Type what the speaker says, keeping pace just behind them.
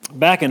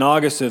Back in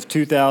August of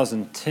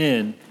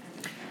 2010,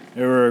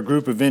 there were a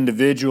group of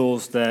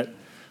individuals that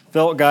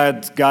felt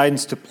God's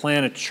guidance to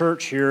plant a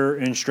church here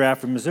in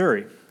Stratford,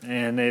 Missouri,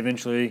 and they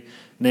eventually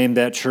named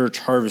that church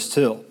Harvest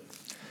Hill.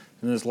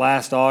 And this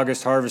last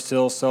August, Harvest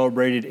Hill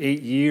celebrated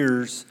 8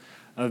 years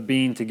of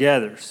being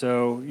together.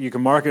 So you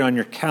can mark it on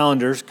your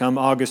calendars come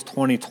August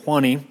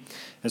 2020.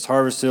 As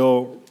Harvest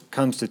Hill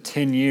comes to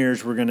 10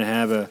 years, we're going to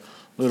have a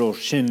little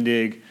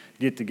shindig,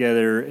 get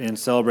together and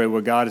celebrate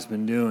what God has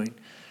been doing.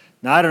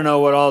 Now, I don't know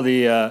what all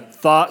the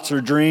thoughts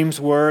or dreams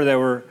were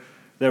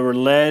that were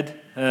led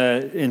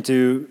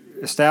into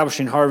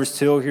establishing Harvest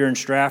Hill here in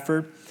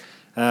Stratford.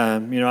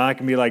 I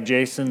can be like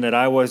Jason, that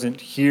I wasn't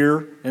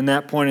here in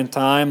that point in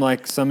time.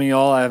 Like some of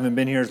y'all, I haven't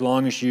been here as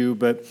long as you,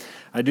 but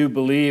I do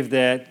believe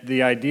that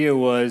the idea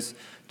was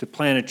to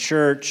plant a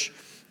church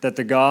that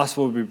the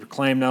gospel would be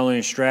proclaimed not only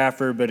in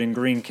Stratford, but in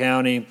Greene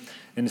County,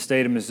 in the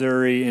state of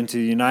Missouri, into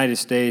the United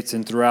States,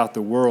 and throughout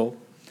the world.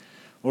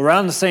 Well,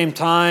 around the same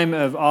time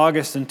of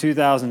August in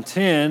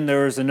 2010,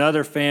 there was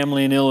another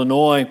family in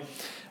Illinois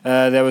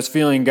that was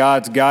feeling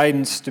God's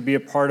guidance to be a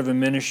part of a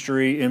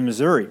ministry in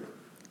Missouri.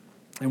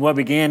 And what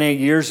began 8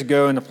 years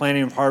ago in the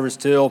planting of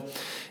Harvest Hill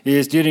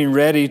is getting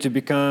ready to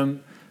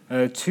become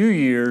 2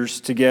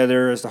 years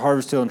together as the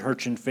Harvest Hill and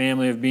Hurchin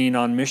family of being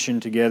on mission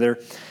together.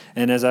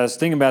 And as I was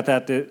thinking about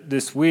that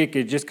this week,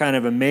 it just kind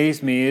of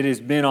amazed me. It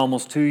has been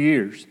almost 2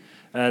 years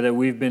that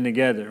we've been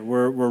together.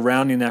 We're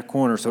rounding that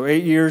corner. So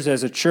 8 years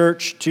as a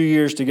church, 2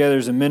 years together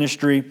as a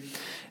ministry.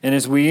 And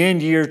as we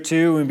end year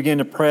 2 and begin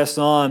to press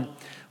on,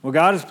 well,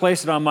 God has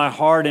placed it on my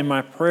heart and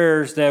my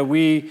prayers that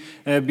we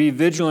be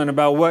vigilant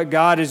about what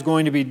God is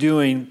going to be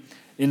doing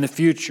in the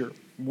future,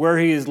 where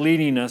He is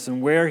leading us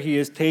and where He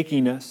is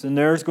taking us. And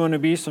there's going to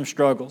be some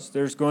struggles.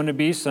 There's going to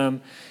be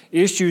some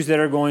issues that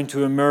are going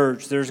to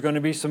emerge. There's going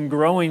to be some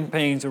growing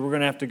pains that we're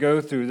going to have to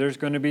go through. There's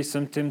going to be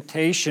some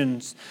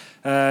temptations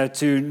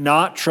to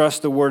not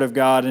trust the Word of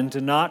God and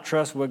to not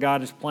trust what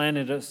God has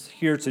planted us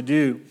here to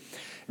do.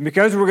 And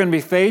because we're going to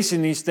be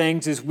facing these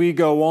things as we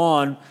go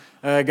on,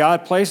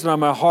 God placed it on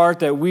my heart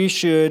that we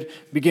should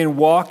begin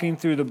walking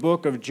through the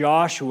book of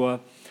Joshua.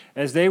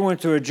 As they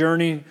went to a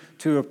journey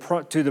to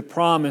the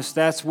promise,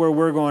 that's where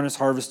we're going as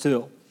Harvest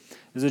Hill.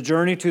 It's a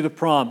journey to the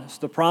promise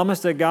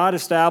that God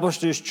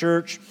established His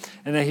church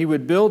and that He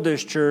would build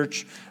this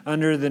church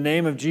under the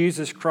name of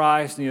Jesus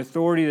Christ and the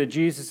authority that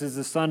Jesus is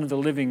the Son of the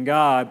living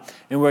God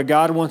and what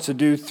God wants to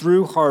do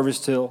through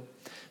Harvest Hill.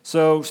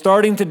 So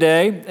starting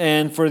today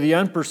and for the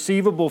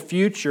unperceivable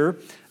future,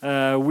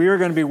 we are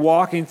going to be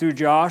walking through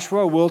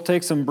Joshua. We'll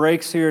take some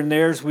breaks here and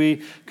there as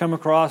we come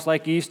across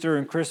like Easter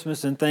and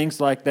Christmas and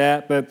things like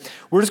that. But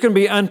we're just going to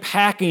be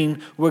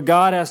unpacking what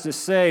God has to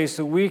say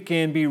so we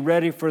can be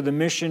ready for the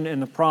mission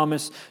and the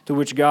promise to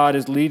which God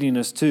is leading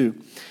us to.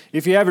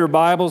 If you have your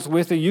Bibles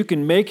with you, you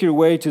can make your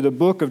way to the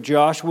book of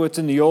Joshua. It's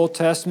in the Old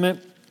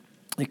Testament.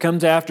 It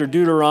comes after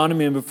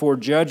Deuteronomy and before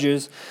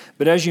Judges.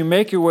 But as you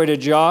make your way to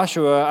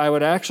Joshua, I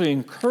would actually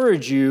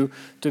encourage you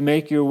to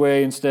make your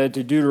way instead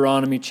to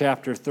Deuteronomy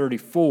chapter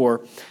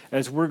 34,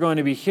 as we're going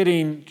to be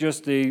hitting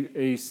just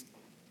the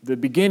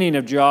beginning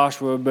of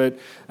Joshua, but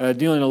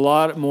dealing a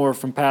lot more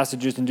from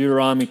passages in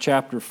Deuteronomy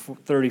chapter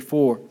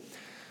 34.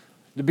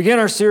 To begin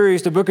our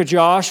series, the book of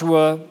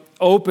Joshua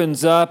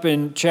opens up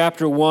in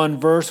chapter 1,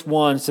 verse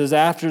 1. It says,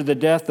 "After the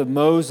death of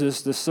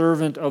Moses, the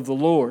servant of the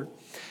Lord."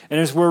 And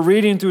as we're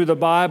reading through the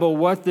Bible,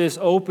 what this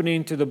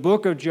opening to the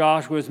book of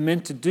Joshua is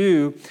meant to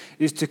do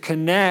is to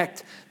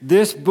connect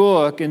this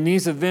book and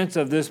these events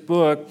of this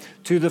book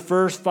to the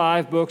first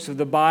 5 books of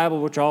the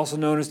Bible, which are also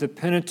known as the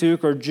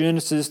Pentateuch or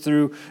Genesis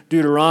through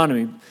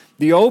Deuteronomy.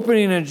 The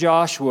opening of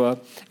Joshua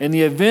and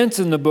the events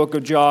in the book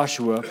of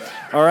Joshua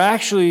are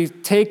actually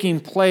taking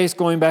place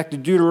going back to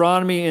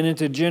Deuteronomy and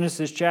into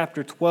Genesis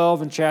chapter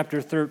 12 and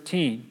chapter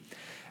 13.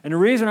 And the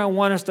reason I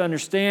want us to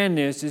understand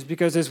this is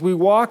because as we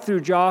walk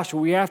through Joshua,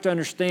 we have to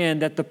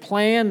understand that the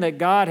plan that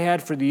God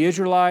had for the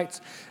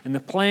Israelites and the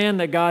plan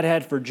that God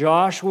had for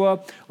Joshua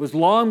was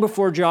long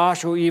before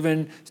Joshua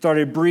even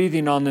started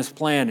breathing on this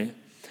planet.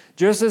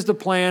 Just as the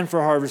plan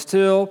for Harvest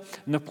Hill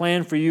and the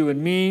plan for you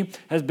and me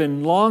has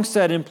been long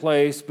set in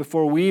place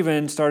before we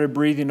even started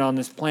breathing on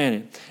this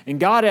planet. And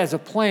God has a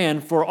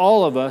plan for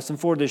all of us and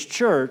for this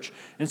church,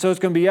 and so it's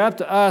going to be up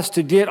to us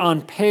to get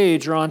on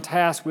page or on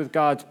task with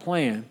God's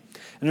plan.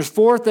 And there's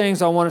 4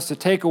 things I want us to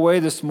take away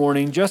this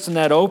morning, just in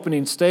that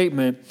opening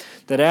statement,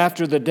 that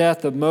after the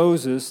death of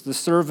Moses, the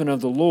servant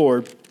of the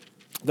Lord,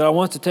 that I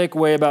want to take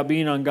away about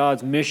being on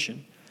God's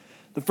mission.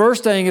 The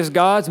first thing is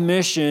God's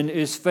mission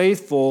is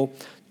faithful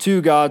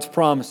to God's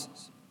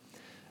promises.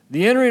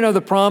 The entering of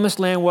the promised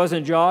land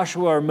wasn't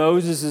Joshua or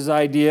Moses'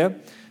 idea.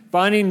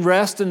 Finding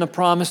rest in the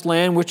promised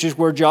land, which is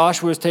where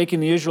Joshua is taking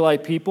the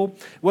Israelite people,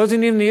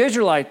 wasn't even the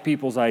Israelite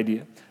people's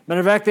idea. Matter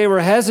of fact, they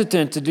were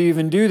hesitant to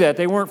even do that.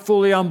 They weren't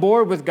fully on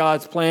board with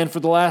God's plan for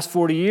the last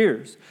 40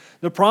 years.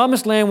 The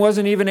promised land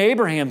wasn't even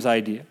Abraham's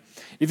idea.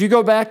 If you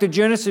go back to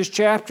Genesis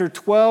chapter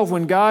 12,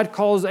 when God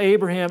calls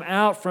Abraham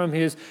out from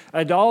his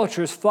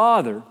idolatrous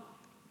father,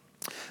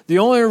 The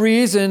only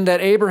reason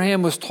that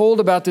Abraham was told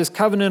about this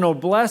covenantal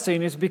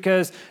blessing is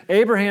because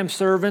Abraham's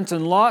servants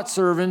and Lot's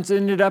servants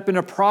ended up in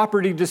a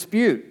property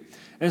dispute.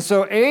 And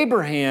so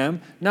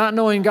Abraham, not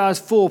knowing God's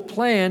full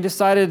plan,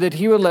 decided that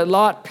he would let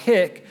Lot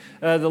pick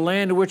the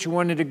land to which he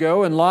wanted to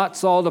go, and Lot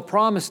saw the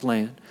promised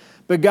land.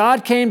 But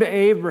God came to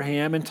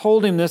Abraham and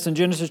told him this in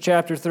Genesis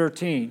chapter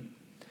 13.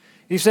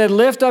 He said,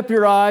 "Lift up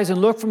your eyes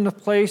and look from the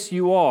place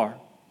you are.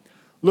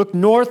 Look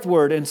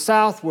northward and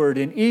southward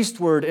and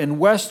eastward and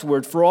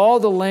westward, for all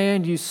the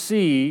land you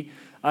see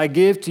I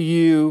give to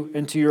you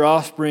and to your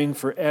offspring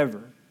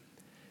forever."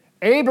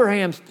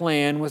 Abraham's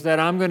plan was that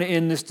I'm going to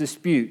end this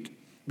dispute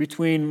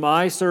between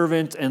my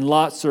servant and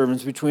Lot's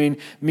servants, between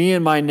me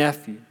and my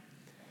nephew.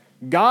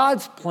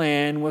 God's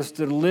plan was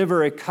to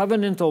deliver a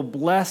covenantal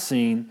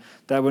blessing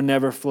that would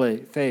never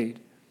fade.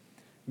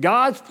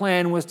 God's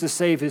plan was to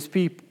save His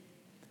people.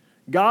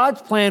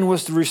 God's plan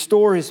was to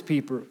restore His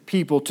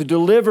people, to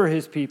deliver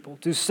His people,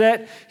 to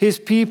set His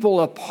people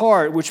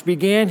apart, which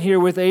began here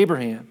with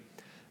Abraham.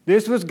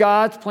 This was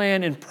God's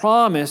plan and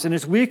promise, and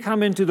as we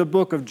come into the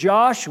book of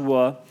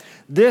Joshua,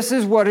 this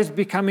is what is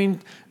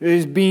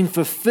being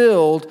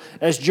fulfilled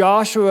as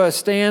Joshua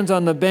stands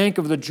on the bank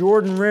of the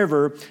Jordan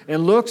River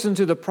and looks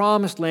into the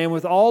promised land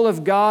with all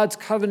of God's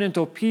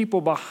covenantal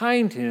people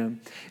behind him,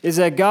 is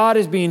that God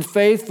is being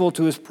faithful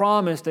to His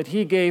promise that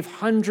He gave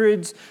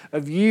hundreds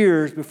of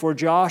years before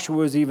Joshua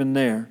was even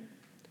there.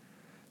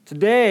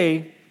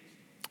 Today,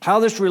 how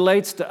this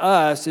relates to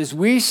us is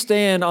we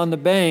stand on the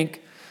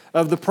bank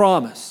of the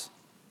promise.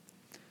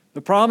 The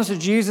promise of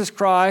Jesus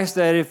Christ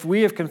that if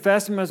we have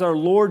confessed Him as our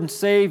Lord and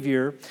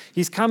Savior,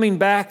 He's coming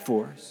back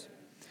for us.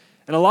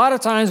 And a lot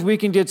of times we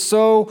can get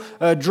so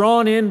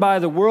drawn in by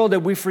the world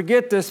that we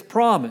forget this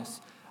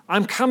promise.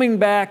 I'm coming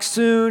back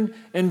soon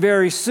and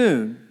very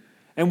soon.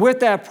 And with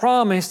that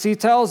promise, He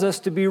tells us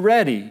to be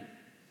ready.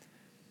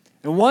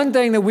 And one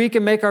thing that we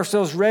can make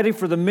ourselves ready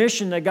for the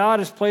mission that God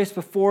has placed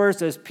before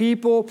us as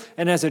people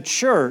and as a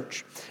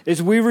church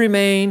is we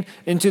remain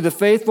into the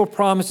faithful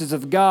promises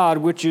of God,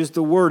 which is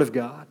the Word of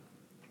God.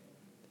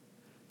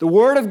 The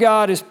Word of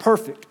God is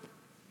perfect.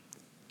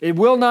 It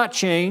will not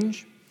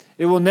change.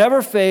 It will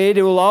never fade.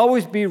 It will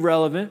always be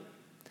relevant.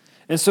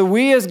 And so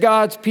we as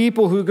God's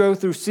people who go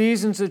through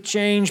seasons of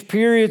change,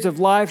 periods of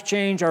life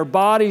change, our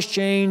bodies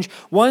change,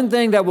 one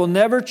thing that will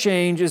never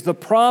change is the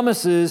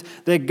promises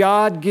that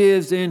God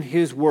gives in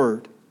His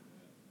Word.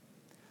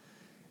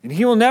 And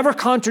He will never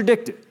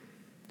contradict it.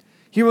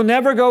 He will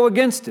never go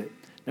against it.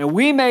 Now,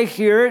 we may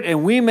hear it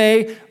and we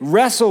may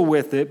wrestle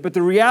with it, but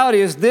the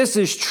reality is this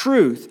is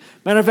truth.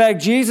 Matter of fact,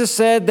 Jesus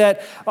said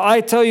that, "I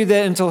tell you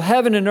that until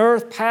heaven and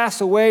earth pass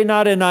away,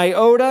 not an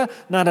iota,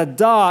 not a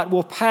dot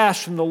will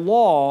pass from the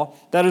law,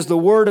 that is the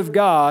Word of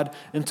God,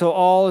 until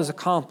all is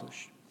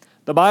accomplished."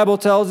 The Bible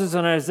tells us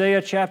in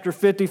Isaiah chapter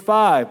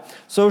 55,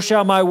 "So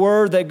shall my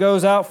word that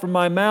goes out from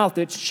my mouth,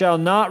 it shall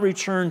not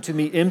return to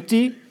me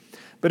empty,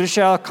 but it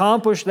shall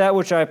accomplish that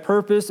which I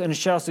purpose, and it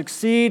shall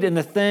succeed in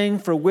the thing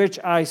for which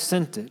I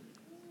sent it."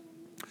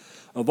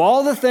 Of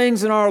all the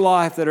things in our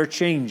life that are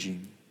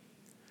changing,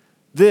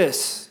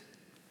 this,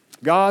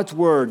 God's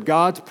Word,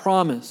 God's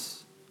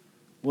promise,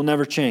 will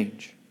never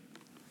change.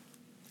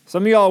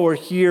 Some of y'all were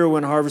here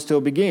when Harvest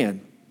Hill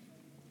began.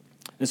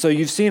 And so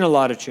you've seen a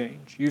lot of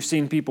change. You've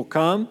seen people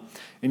come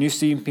and you've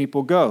seen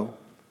people go.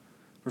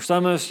 For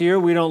some of us here,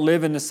 we don't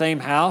live in the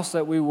same house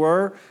that we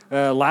were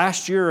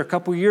last year or a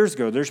couple years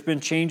ago. There's been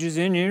changes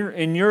in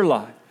your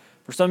life.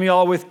 For some of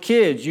y'all with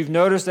kids, you've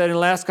noticed that in the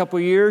last couple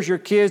of years, your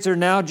kids are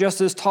now just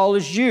as tall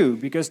as you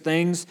because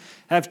things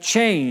have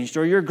changed.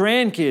 Or your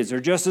grandkids are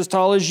just as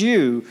tall as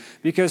you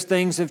because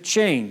things have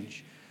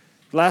changed.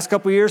 The last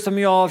couple of years, some of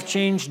y'all have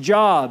changed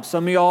jobs.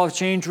 Some of y'all have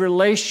changed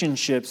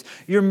relationships.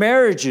 Your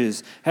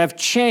marriages have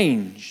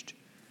changed.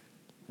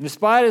 And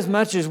despite as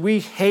much as we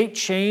hate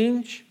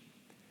change,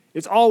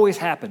 it's always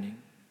happening.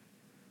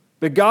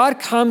 But God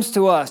comes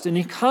to us, and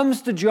He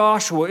comes to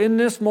Joshua in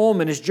this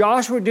moment as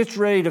Joshua gets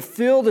ready to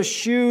fill the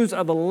shoes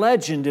of a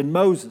legend in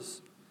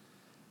Moses.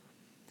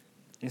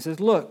 He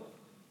says, "Look,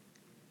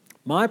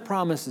 my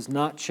promise has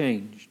not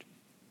changed.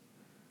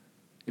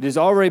 It has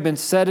already been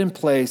set in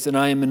place, and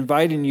I am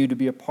inviting you to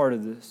be a part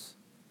of this."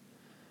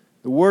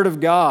 The Word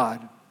of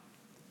God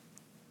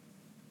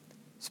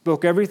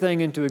spoke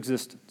everything into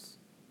existence.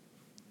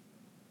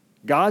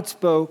 God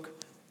spoke,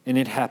 and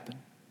it happened.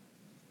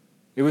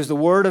 It was the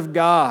Word of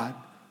God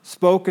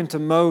spoken to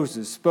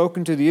Moses,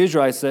 spoken to the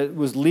Israelites that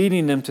was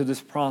leading them to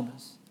this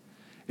promise.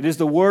 It is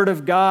the Word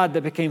of God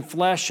that became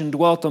flesh and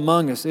dwelt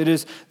among us. It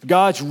is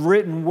God's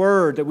written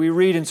Word that we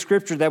read in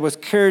Scripture that was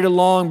carried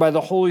along by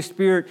the Holy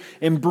Spirit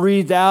and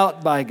breathed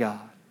out by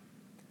God.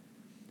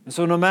 And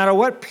so no matter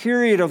what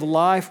period of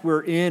life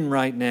we're in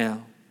right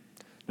now,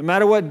 no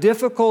matter what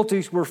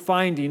difficulties we're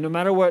finding, no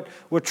matter what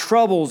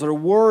troubles or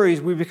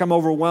worries we become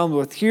overwhelmed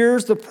with,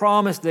 here's the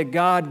promise that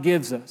God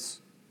gives us.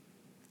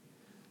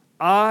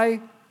 I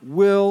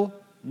will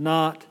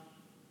not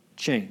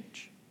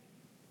change.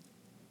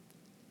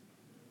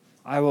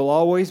 I will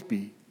always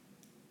be.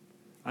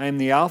 I am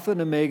the Alpha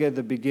and Omega,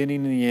 the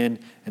beginning and the end,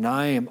 and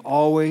I am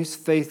always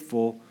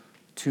faithful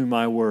to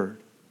my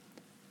word.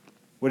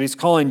 What he's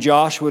calling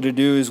Joshua to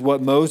do is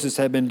what Moses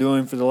had been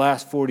doing for the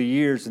last 40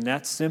 years, and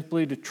that's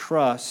simply to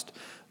trust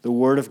the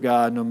word of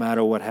God no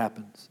matter what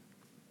happens.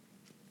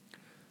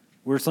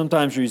 We're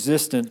sometimes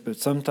resistant, but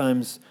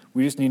sometimes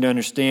we just need to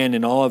understand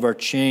in all of our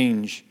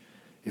change,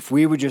 if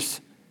we would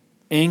just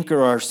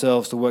anchor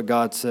ourselves to what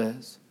God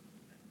says.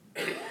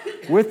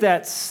 With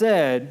that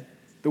said,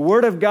 the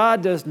Word of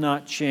God does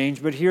not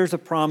change, but here's a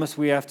promise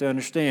we have to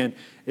understand,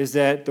 is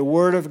that the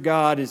Word of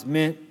God is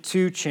meant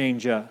to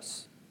change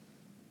us.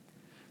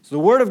 So the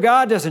Word of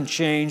God doesn't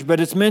change,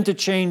 but it's meant to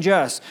change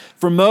us.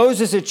 For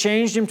Moses, it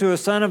changed him to a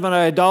son of an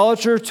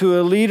idolater, to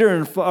a leader,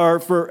 and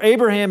for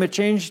Abraham, it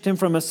changed him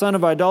from a son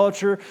of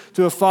idolater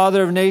to a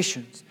father of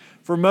nations.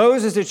 For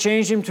Moses, it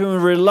changed him to a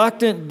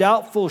reluctant,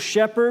 doubtful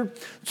shepherd,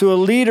 to a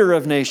leader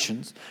of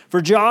nations. For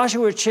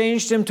Joshua, it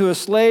changed him to a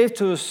slave,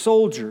 to a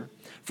soldier.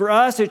 For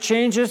us, it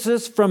changes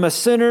us from a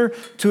sinner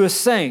to a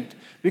saint.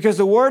 Because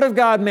the Word of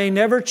God may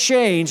never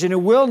change, and it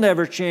will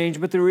never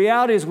change, but the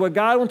reality is what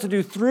God wants to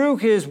do through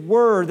His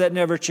Word that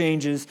never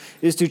changes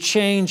is to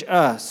change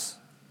us.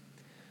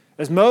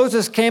 As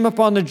Moses came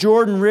upon the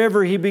Jordan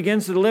River, he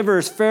begins to deliver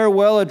his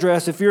farewell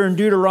address. If you're in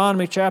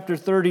Deuteronomy chapter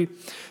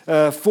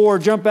 34,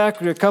 jump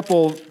back a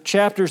couple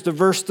chapters to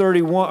verse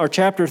 31, or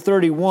chapter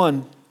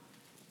 31.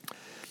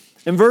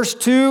 In verse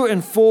 2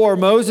 and 4,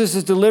 Moses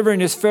is delivering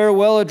his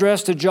farewell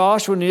address to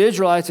Joshua and the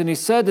Israelites, and he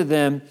said to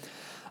them,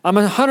 I'm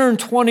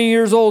 120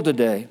 years old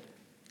today.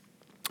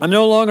 I'm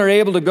no longer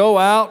able to go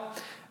out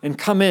and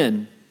come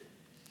in.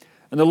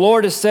 And the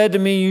Lord has said to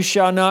me, you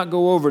shall not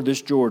go over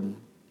this Jordan.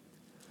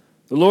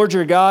 The Lord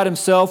your God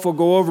himself will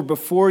go over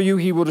before you.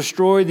 He will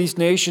destroy these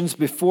nations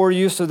before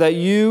you so that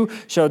you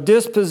shall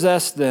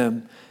dispossess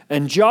them.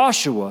 And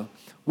Joshua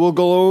will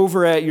go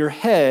over at your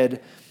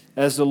head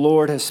as the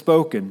Lord has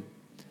spoken.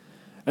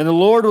 And the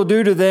Lord will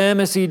do to them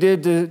as he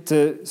did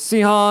to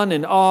Sihon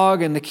and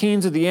Og and the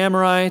kings of the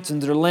Amorites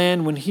and their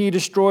land when he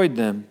destroyed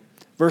them.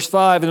 Verse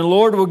 5, and the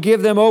Lord will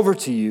give them over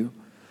to you,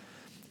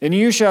 and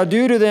you shall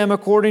do to them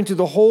according to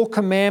the whole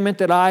commandment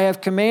that I have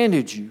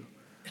commanded you,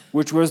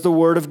 which was the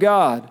word of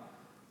God.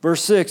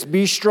 Verse 6,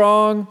 be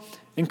strong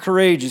and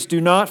courageous. Do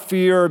not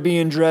fear or be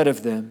in dread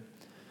of them.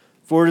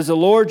 For it is the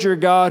Lord your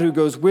God who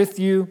goes with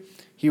you.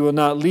 He will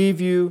not leave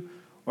you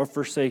or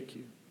forsake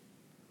you.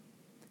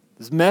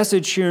 This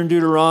message here in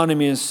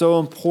Deuteronomy is so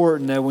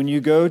important that when you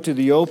go to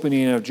the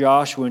opening of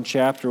Joshua in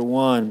chapter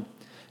 1,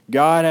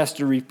 God has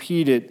to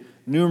repeat it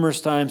numerous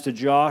times to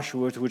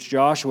Joshua, to which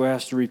Joshua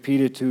has to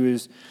repeat it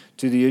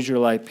to the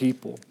Israelite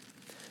people.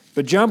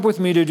 But jump with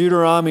me to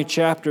Deuteronomy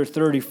chapter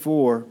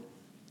 34.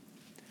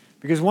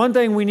 Because one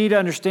thing we need to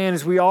understand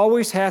is we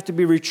always have to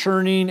be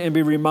returning and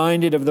be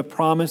reminded of the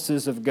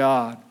promises of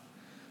God.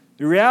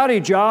 The reality,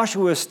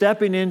 Joshua is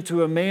stepping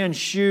into a man's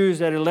shoes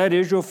that had led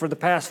Israel for the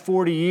past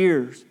 40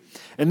 years.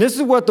 And this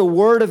is what the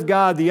Word of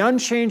God, the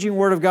unchanging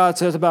Word of God,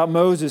 says about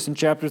Moses in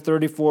chapter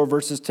 34,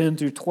 verses 10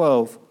 through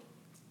 12.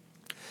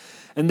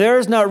 And there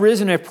has not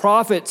risen a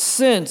prophet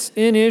since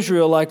in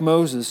Israel like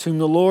Moses, whom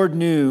the Lord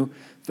knew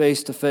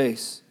face to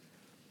face.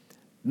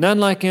 None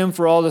like him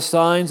for all the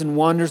signs and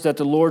wonders that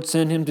the Lord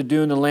sent him to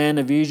do in the land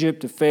of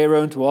Egypt, to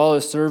Pharaoh and to all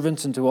his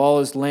servants and to all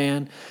his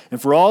land,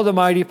 and for all the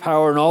mighty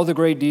power and all the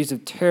great deeds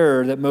of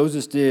terror that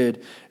Moses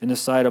did in the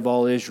sight of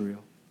all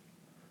Israel.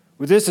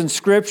 With this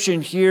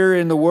inscription here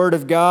in the Word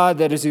of God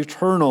that is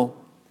eternal,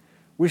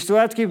 we still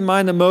have to keep in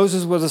mind that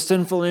Moses was a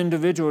sinful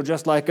individual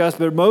just like us,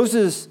 but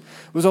Moses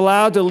was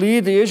allowed to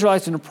lead the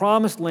Israelites in the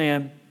promised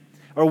land,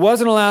 or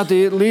wasn't allowed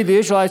to lead the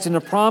Israelites in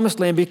the promised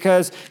land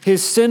because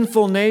his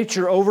sinful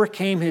nature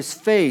overcame his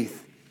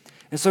faith.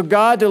 And so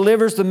God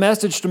delivers the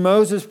message to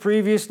Moses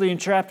previously in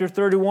chapter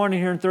 31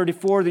 and here in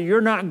 34 that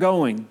you're not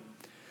going.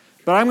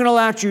 But I'm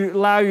going to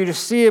allow you to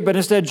see it, but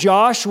instead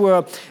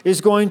Joshua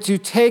is going to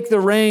take the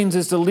reins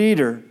as the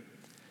leader.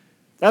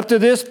 Up to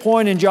this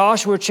point in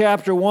Joshua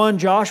chapter 1,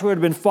 Joshua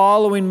had been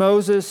following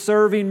Moses,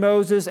 serving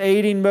Moses,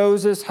 aiding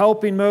Moses,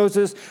 helping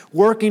Moses,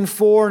 working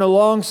for and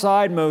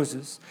alongside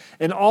Moses.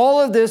 And all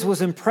of this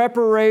was in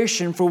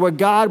preparation for what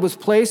God was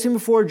placing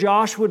before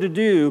Joshua to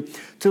do,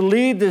 to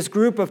lead this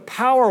group of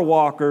power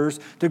walkers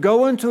to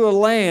go into a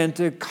land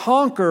to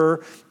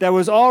conquer that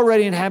was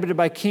already inhabited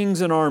by kings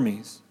and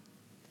armies.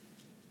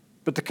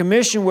 But the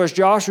commission was,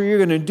 Joshua, you're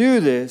going to do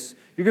this.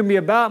 You're going to be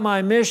about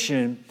my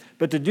mission.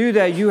 But to do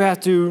that, you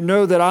have to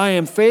know that I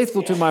am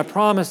faithful to my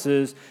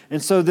promises.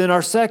 And so then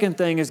our second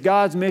thing is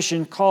God's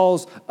mission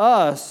calls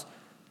us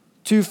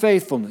to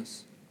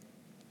faithfulness.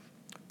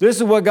 This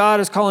is what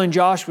God is calling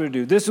Joshua to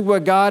do. This is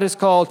what God has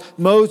called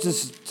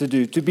Moses to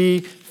do, to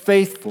be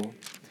faithful.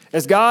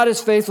 As God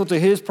is faithful to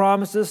his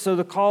promises, so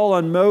the call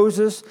on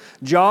Moses,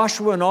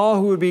 Joshua, and all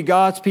who would be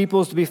God's people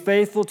is to be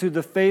faithful to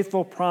the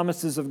faithful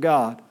promises of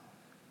God.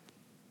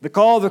 The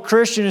call of a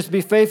Christian is to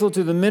be faithful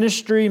to the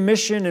ministry,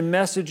 mission, and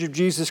message of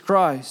Jesus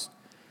Christ.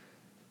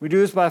 We do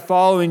this by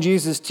following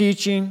Jesus'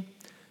 teaching,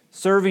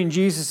 serving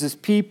Jesus'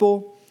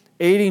 people,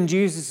 aiding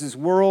Jesus'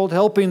 world,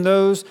 helping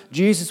those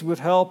Jesus would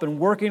help, and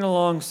working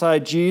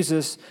alongside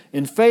Jesus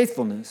in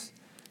faithfulness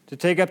to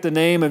take up the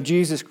name of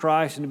Jesus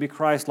Christ and to be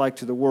Christ-like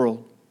to the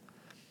world.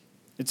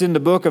 It's in the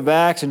book of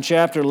Acts in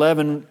chapter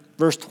 11,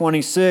 verse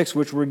 26,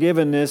 which we're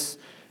given this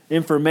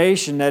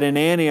information that in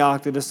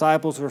Antioch the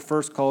disciples were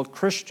first called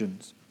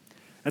Christians.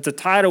 That's a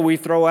title we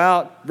throw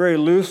out very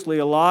loosely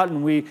a lot,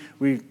 and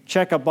we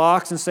check a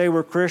box and say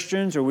we're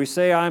Christians, or we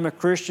say I'm a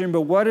Christian,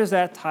 but what does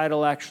that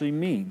title actually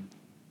mean?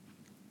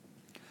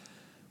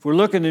 If we're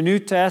looking at the New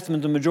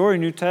Testament, the majority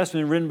of the New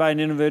Testament is written by an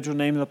individual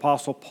named the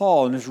Apostle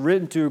Paul, and it's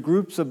written to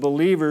groups of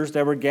believers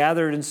that were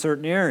gathered in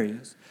certain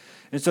areas.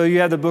 And so you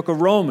have the book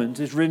of Romans.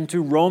 It's written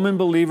to Roman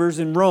believers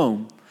in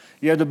Rome.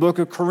 You have the book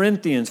of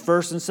Corinthians,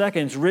 1st and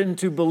 2nd. It's written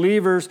to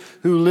believers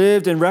who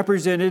lived and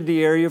represented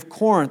the area of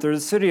Corinth, or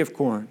the city of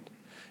Corinth.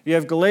 You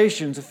have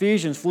Galatians,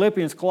 Ephesians,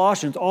 Philippians,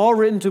 Colossians, all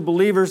written to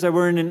believers that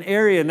were in an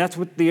area, and that's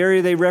what the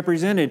area they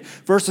represented.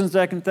 1st and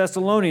 2nd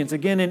Thessalonians,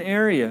 again, an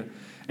area.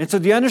 And so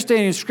the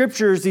understanding of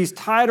Scripture is these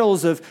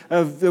titles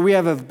that we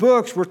have of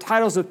books were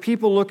titles of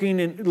people looking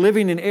and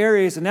living in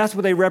areas, and that's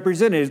what they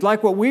represented. It's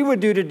like what we would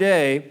do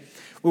today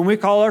when we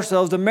call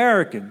ourselves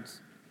Americans,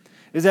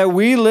 is that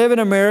we live in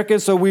America,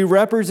 so we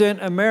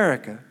represent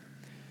America.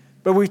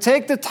 But we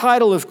take the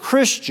title of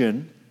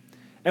Christian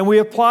and we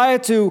apply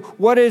it to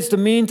what it is to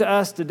mean to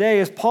us today.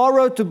 As Paul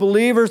wrote to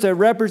believers that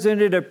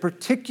represented a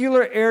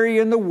particular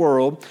area in the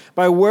world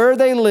by where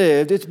they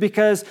lived, it's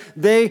because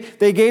they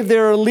gave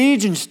their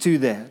allegiance to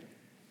that.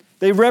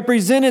 They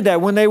represented that.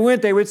 When they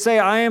went, they would say,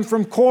 I am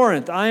from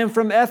Corinth, I am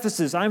from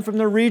Ephesus, I am from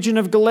the region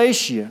of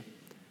Galatia.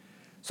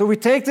 So we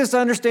take this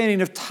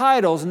understanding of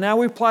titles, and now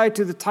we apply it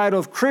to the title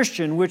of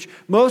Christian, which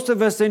most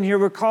of us in here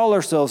would call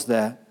ourselves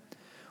that.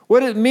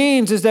 What it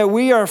means is that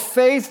we are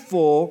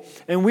faithful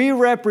and we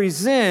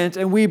represent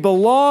and we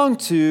belong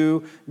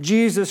to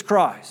Jesus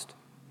Christ.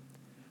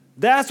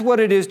 That's what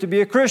it is to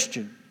be a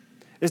Christian.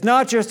 It's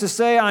not just to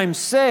say I'm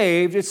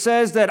saved. It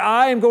says that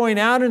I am going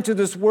out into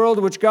this world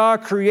which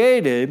God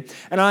created,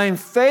 and I am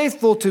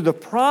faithful to the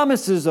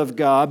promises of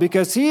God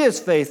because He is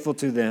faithful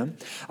to them.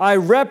 I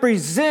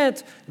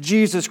represent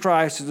Jesus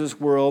Christ to this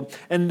world,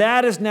 and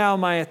that is now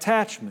my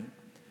attachment.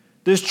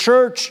 This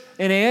church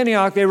in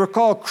Antioch, they were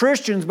called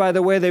Christians by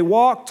the way they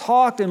walked,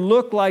 talked, and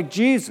looked like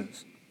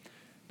Jesus.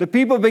 The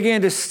people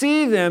began to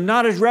see them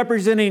not as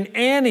representing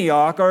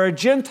Antioch or a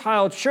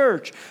Gentile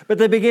church, but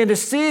they began to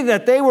see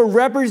that they were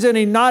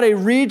representing not a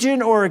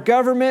region or a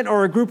government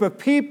or a group of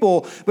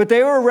people, but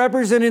they were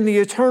representing the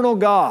eternal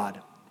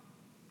God.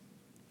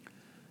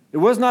 It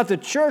was not the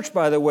church,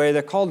 by the way,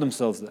 that called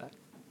themselves that.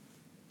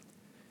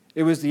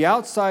 It was the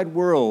outside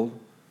world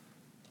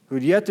who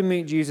had yet to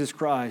meet Jesus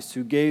Christ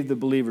who gave the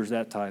believers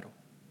that title.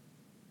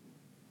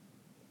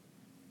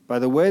 By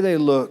the way they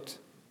looked,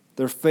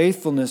 their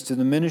faithfulness to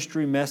the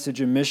ministry,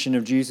 message, and mission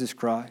of Jesus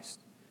Christ,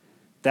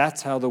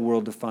 that's how the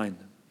world defined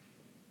them.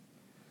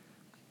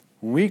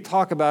 When we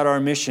talk about our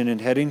mission and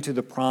heading to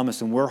the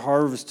promise and where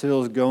Harvest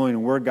Hill is going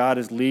and where God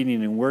is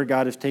leading and where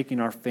God is taking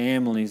our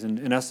families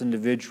and us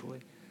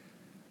individually,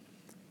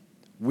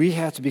 we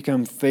have to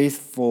become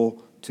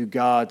faithful to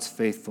God's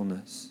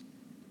faithfulness.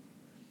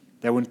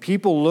 That when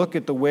people look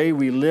at the way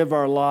we live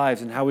our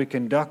lives and how we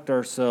conduct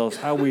ourselves,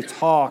 how we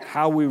talk,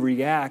 how we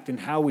react, and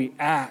how we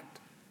act,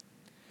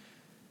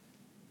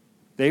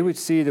 they would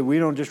see that we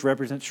don't just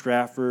represent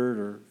Stratford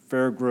or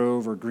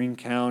Fairgrove or Greene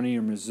County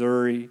or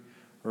Missouri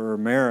or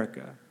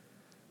America.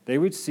 They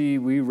would see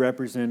we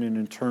represent an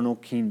eternal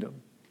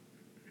kingdom.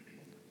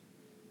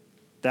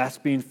 That's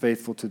being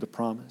faithful to the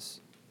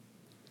promise.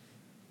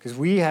 Because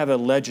we have a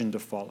legend to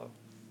follow.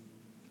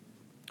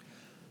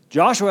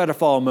 Joshua had to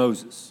follow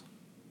Moses.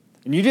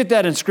 And you get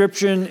that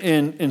inscription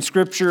in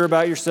Scripture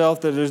about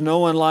yourself, that there's no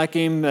one like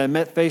him that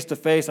met face to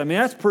face. I mean,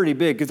 that's pretty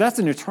big because that's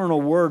an eternal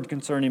word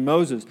concerning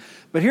Moses.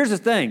 But here's the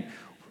thing.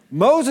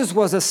 Moses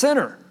was a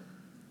sinner.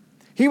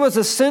 He was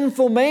a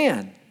sinful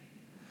man.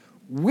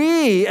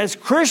 We, as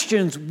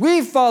Christians, we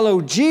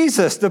follow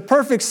Jesus, the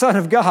perfect Son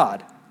of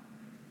God.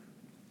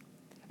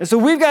 And so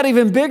we've got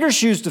even bigger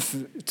shoes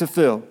to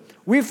fill.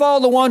 We follow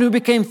the one who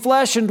became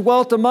flesh and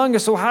dwelt among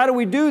us. So how do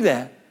we do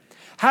that?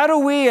 How do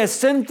we as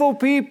sinful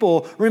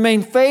people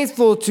remain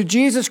faithful to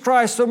Jesus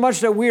Christ so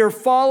much that we are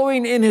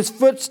following in His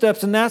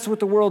footsteps, and that's what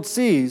the world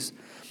sees?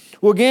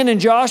 Well, again, in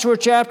Joshua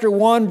chapter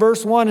 1,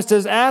 verse 1, it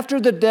says, after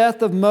the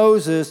death of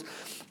Moses,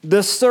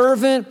 the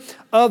servant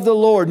of the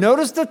Lord.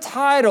 Notice the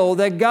title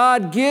that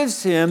God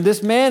gives him,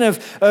 this man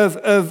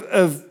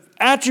of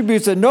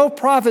attributes that no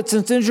prophet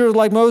since Israel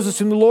like Moses,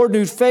 whom the Lord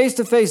knew face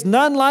to face,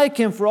 none like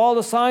him for all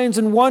the signs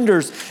and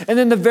wonders. And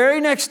then the very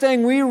next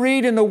thing we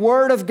read in the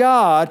Word of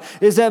God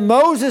is that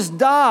Moses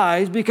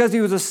dies because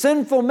he was a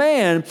sinful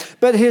man,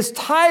 but his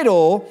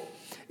title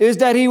is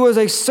that he was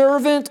a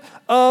servant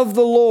of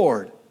the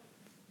Lord.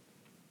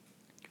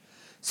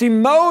 See,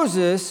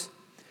 Moses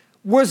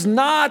was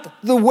not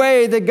the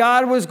way that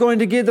God was going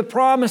to give the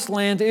promised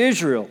land to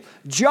Israel.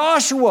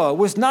 Joshua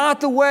was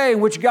not the way in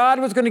which God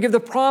was going to give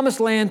the promised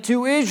land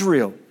to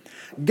Israel.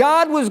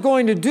 God was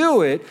going to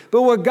do it,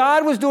 but what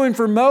God was doing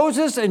for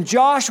Moses and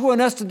Joshua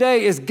and us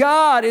today is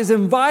God is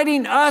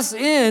inviting us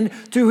in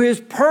to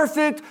His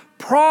perfect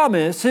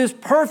promise, His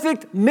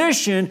perfect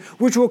mission,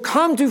 which will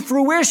come to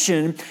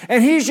fruition.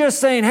 And He's just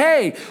saying,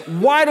 hey,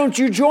 why don't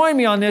you join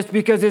me on this?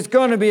 Because it's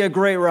going to be a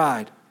great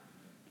ride.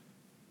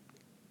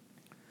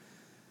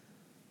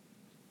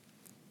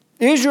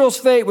 Israel's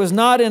fate was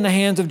not in the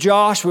hands of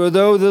Joshua,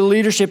 though the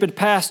leadership had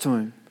passed to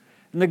him.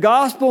 And the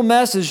gospel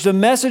message, the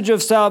message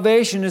of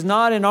salvation, is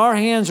not in our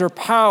hands or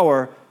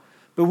power,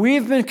 but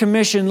we've been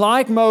commissioned,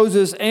 like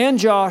Moses and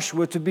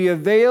Joshua, to be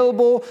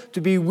available,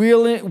 to be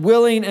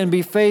willing and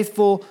be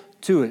faithful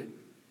to it.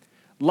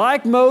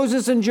 Like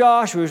Moses and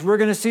Joshua, as we're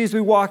going to see as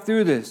we walk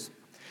through this,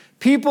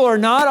 people are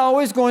not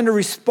always going to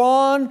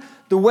respond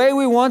the way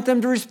we want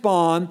them to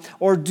respond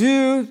or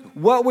do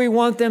what we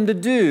want them to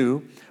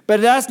do. But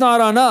that's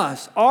not on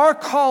us. Our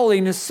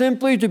calling is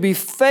simply to be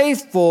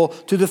faithful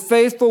to the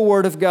faithful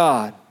Word of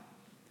God.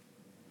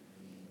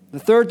 The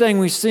third thing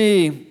we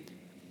see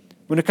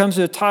when it comes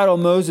to the title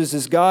of Moses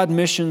is God's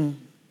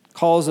mission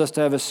calls us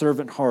to have a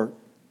servant heart.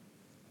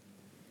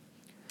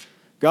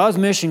 God's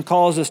mission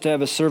calls us to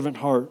have a servant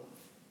heart.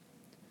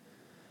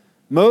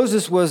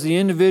 Moses was the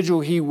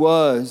individual he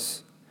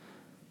was,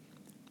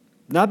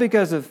 not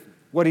because of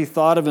what he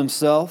thought of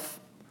himself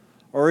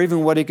or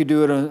even what he could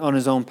do on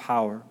his own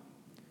power.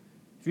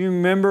 If you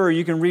remember, or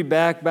you can read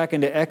back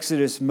into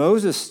Exodus,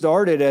 Moses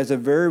started as a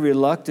very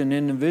reluctant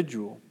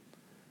individual.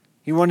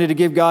 He wanted to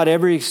give God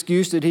every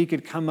excuse that he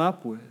could come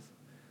up with.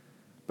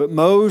 But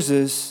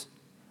Moses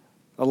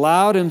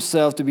allowed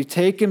himself to be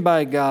taken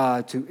by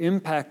God to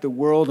impact the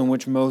world in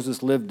which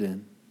Moses lived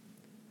in.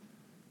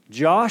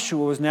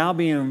 Joshua was now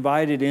being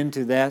invited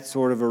into that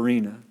sort of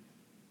arena.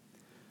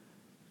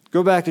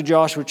 Go back to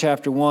Joshua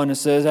chapter 1. It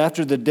says,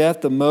 after the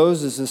death of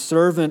Moses, the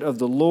servant of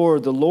the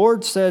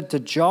Lord said to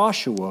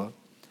Joshua,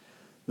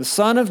 the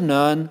son of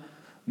Nun,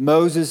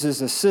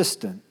 Moses'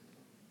 assistant.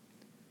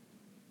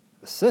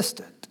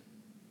 Assistant.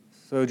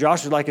 So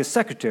Joshua's like his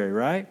secretary,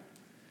 right?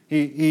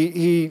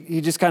 He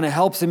just kind of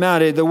helps him out.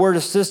 The word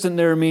assistant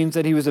there means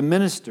that he was a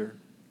minister.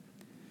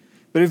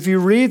 But if you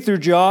read through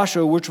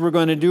Joshua, which we're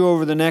going to do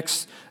over the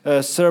next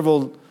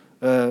several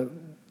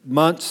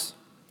months,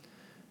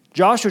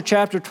 Joshua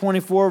chapter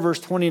 24, verse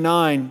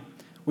 29,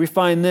 we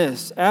find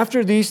this.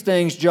 After these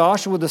things,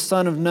 Joshua the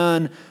son of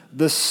Nun,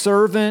 the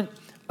servant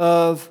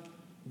of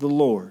the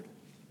Lord.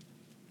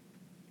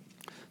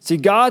 See,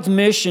 God's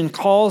mission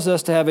calls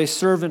us to have a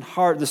servant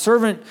heart.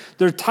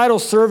 The title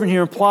servant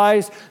here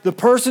implies the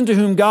person to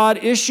whom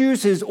God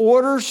issues His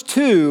orders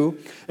to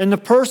and the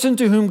person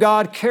to whom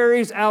God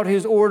carries out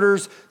His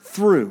orders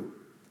through.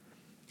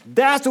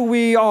 That's what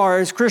we are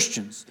as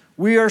Christians.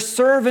 We are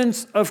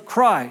servants of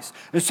Christ.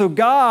 And so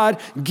God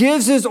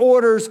gives His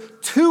orders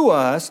to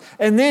us,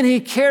 and then He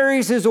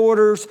carries His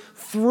orders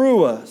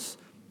through us.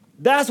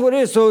 That's what it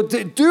is. So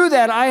to do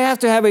that, I have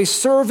to have a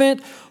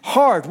servant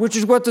heart, which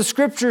is what the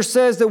Scripture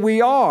says that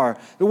we are.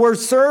 The word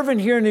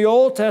servant here in the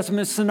Old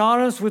Testament is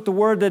synonymous with the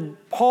word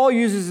that Paul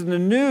uses in the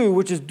New,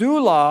 which is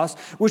doulos,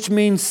 which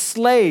means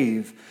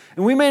slave.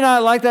 And we may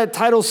not like that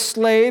title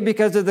slave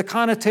because of the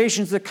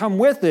connotations that come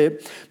with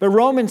it, but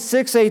Romans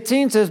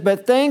 6:18 says,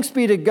 but thanks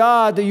be to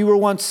God that you were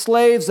once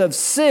slaves of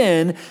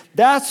sin.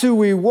 That's who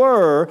we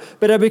were,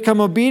 but have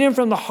become obedient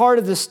from the heart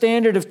of the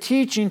standard of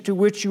teaching to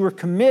which you were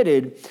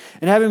committed.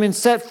 And having been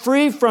set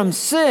free from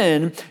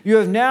sin, you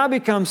have now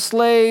become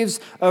slaves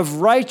of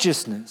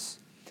righteousness.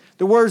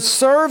 The word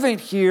servant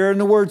here and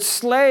the word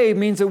slave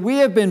means that we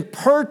have been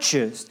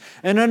purchased.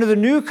 And under the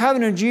new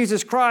covenant of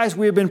Jesus Christ,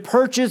 we have been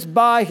purchased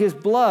by His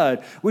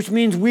blood, which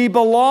means we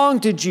belong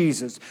to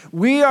Jesus.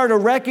 We are to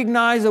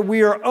recognize that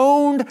we are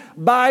owned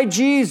by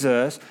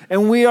Jesus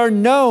and we are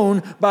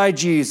known by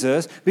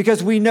Jesus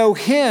because we know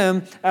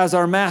Him as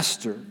our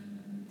master.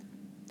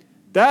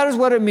 That is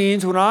what it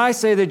means when I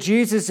say that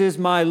Jesus is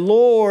my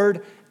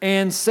Lord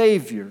and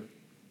Savior.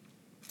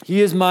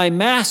 He is my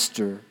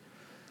master.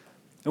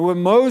 And what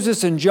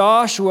Moses and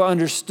Joshua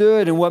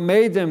understood and what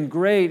made them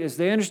great is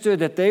they understood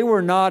that they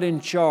were not in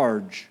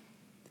charge.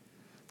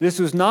 This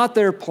was not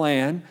their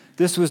plan.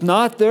 This was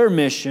not their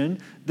mission.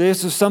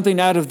 This was something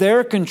out of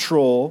their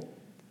control.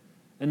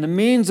 And the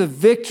means of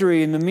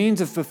victory and the means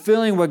of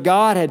fulfilling what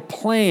God had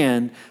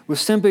planned was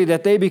simply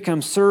that they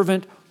become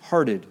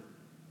servant-hearted.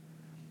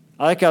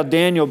 I like how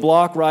Daniel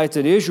Block writes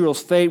that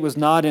Israel's fate was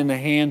not in the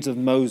hands of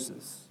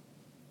Moses.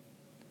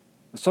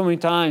 So many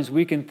times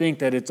we can think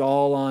that it's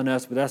all on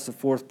us, but that's the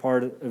fourth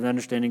part of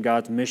understanding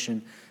God's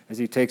mission as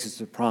He takes us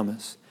to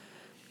promise,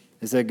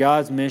 is that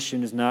God's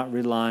mission is not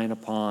relying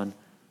upon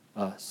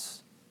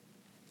us.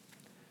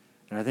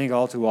 And I think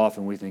all too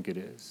often we think it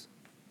is.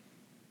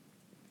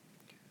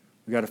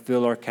 We've got to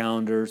fill our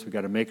calendars. We've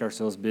got to make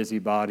ourselves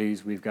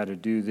busybodies. We've got to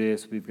do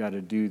this. We've got to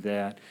do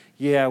that.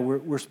 Yeah,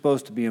 we're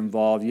supposed to be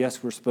involved.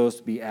 Yes, we're supposed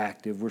to be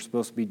active. We're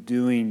supposed to be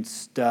doing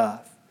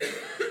stuff.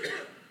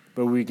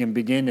 But we can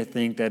begin to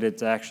think that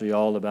it's actually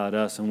all about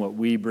us and what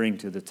we bring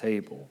to the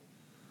table.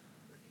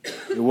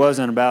 It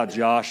wasn't about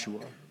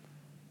Joshua.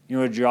 You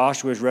know what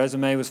Joshua's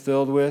resume was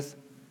filled with?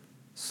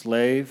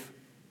 slave,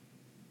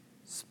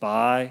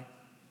 spy,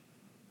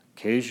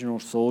 occasional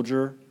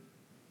soldier,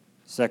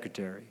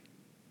 secretary.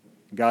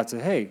 God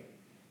said, hey,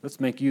 let's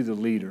make you the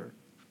leader.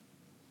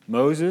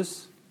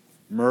 Moses,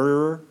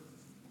 murderer,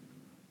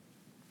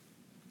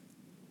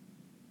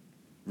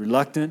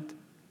 reluctant,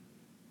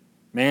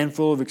 man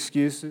full of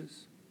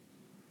excuses,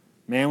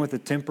 man with a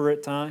temper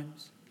at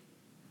times,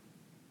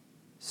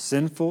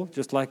 sinful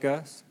just like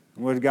us.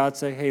 And what did God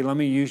say? Hey, let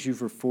me use you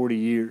for 40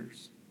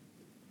 years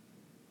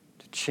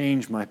to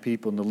change my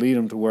people and to lead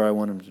them to where I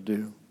want them to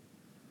do.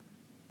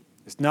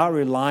 It's not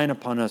relying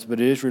upon us, but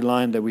it is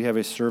relying that we have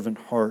a servant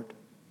heart.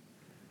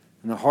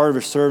 And the heart of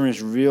a servant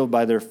is revealed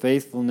by their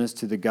faithfulness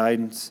to the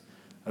guidance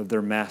of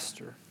their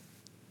master.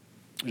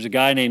 There's a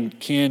guy named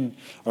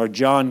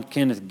John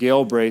Kenneth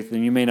Galbraith,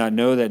 and you may not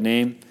know that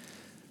name,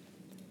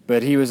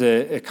 but he was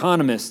an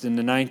economist in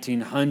the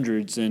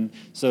 1900s, and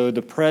so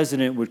the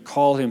president would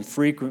call him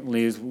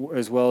frequently, as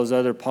well as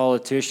other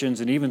politicians,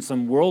 and even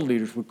some world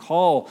leaders would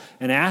call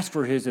and ask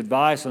for his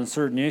advice on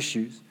certain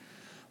issues.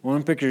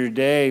 One particular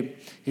day,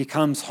 he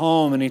comes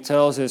home and he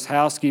tells his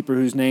housekeeper,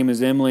 whose name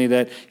is Emily,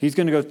 that he's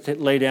going to go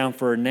lay down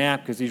for a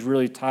nap because he's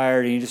really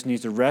tired and he just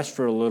needs to rest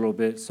for a little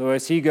bit. So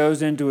as he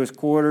goes into his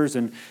quarters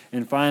and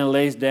finally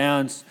lays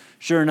down,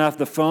 sure enough,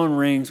 the phone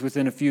rings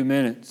within a few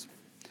minutes.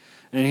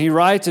 And he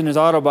writes in his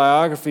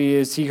autobiography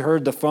as he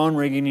heard the phone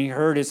ringing, he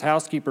heard his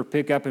housekeeper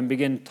pick up and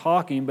begin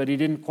talking, but he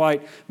didn't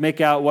quite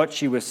make out what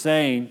she was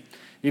saying.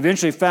 He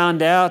eventually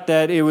found out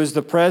that it was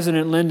the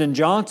President Lyndon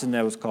Johnson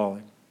that was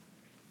calling.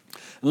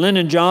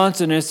 Lyndon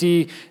Johnson, as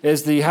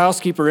the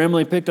housekeeper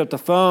Emily picked up the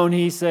phone,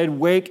 he said,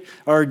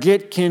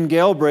 get Ken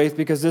Galbraith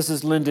because this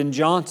is Lyndon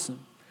Johnson.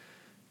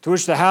 To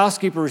which the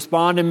housekeeper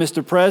responded,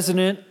 Mr.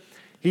 President,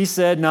 he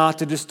said not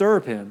to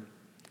disturb him.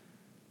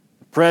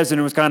 The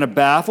president was kind of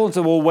baffled and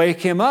said, well,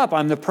 wake him up.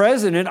 I'm the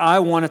president. I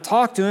want to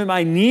talk to him.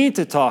 I need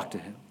to talk to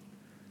him.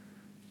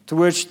 To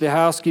which the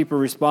housekeeper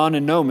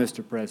responded, no,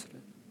 Mr.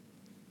 President.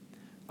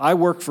 I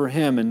work for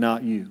him and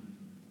not you.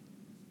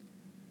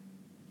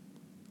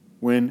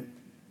 When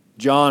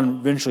John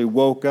eventually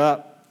woke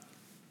up,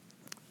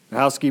 the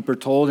housekeeper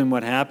told him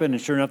what happened,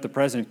 and sure enough, the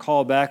president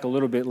called back a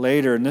little bit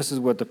later, and this is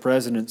what the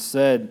president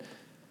said.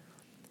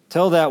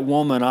 Tell that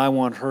woman I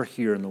want her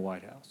here in the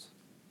White House.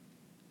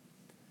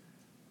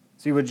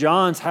 See, what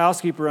John's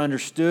housekeeper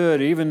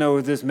understood, even though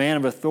this man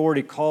of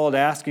authority called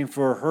asking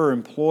for her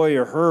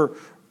employer, her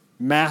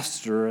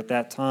master at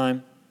that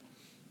time,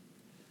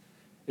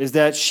 is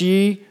that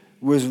she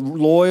was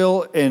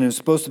loyal and is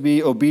supposed to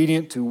be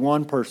obedient to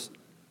one person.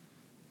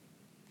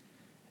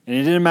 And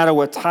it didn't matter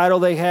what title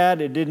they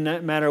had, it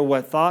didn't matter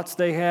what thoughts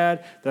they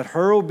had, that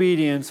her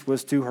obedience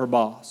was to her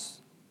boss.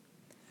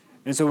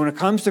 And so when it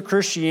comes to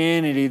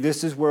Christianity,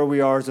 this is where we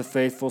are as a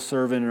faithful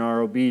servant in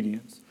our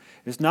obedience.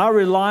 It's not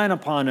relying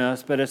upon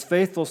us, but as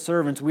faithful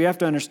servants, we have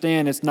to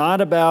understand it's not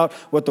about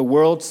what the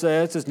world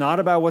says, it's not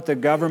about what the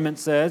government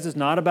says, it's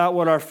not about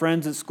what our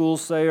friends at school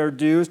say or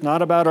do, it's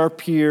not about our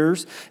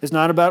peers, it's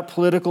not about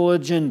political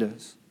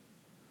agendas.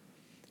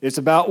 It's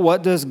about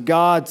what does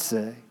God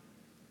say.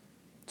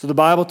 So the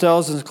Bible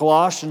tells us in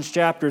Colossians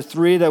chapter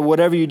 3 that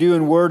whatever you do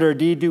in word or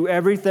deed, do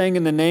everything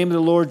in the name of the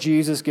Lord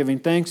Jesus, giving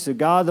thanks to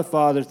God the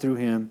Father through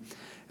him.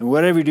 And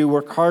whatever you do,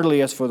 work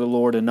heartily as for the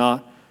Lord and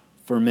not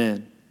for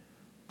men.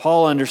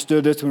 Paul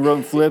understood this when he wrote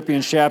in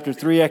Philippians chapter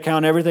 3, I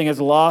count everything as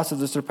loss of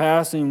the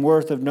surpassing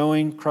worth of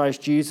knowing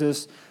Christ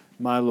Jesus,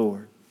 my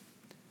Lord.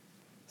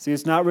 See,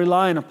 it's not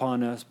relying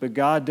upon us, but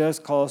God does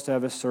call us to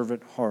have a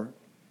servant heart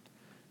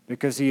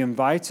because he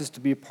invites us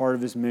to be a part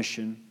of his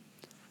mission.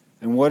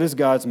 And what is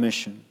God's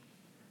mission?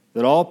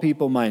 That all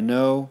people might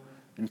know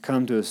and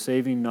come to a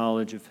saving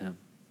knowledge of him.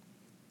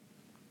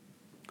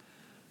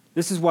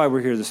 This is why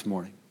we're here this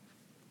morning.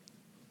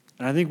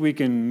 And I think we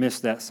can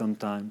miss that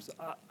sometimes.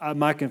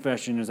 My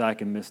confession is I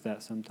can miss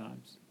that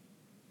sometimes.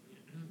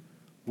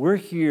 We're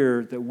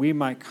here that we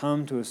might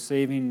come to a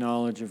saving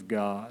knowledge of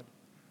God.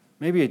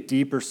 Maybe a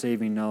deeper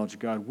saving knowledge of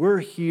God. We're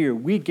here.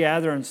 We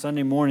gather on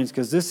Sunday mornings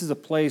because this is a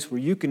place where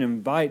you can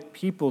invite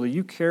people that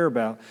you care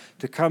about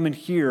to come and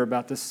hear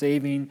about the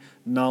saving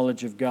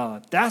knowledge of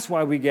God. That's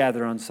why we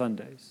gather on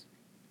Sundays.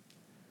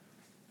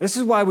 This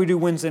is why we do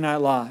Wednesday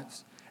Night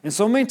Lives. And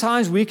so many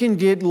times we can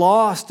get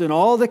lost in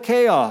all the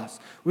chaos.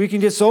 We can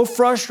get so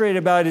frustrated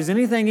about, is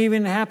anything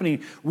even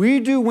happening?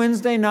 We do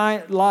Wednesday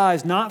Night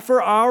Lives not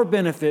for our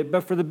benefit,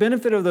 but for the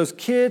benefit of those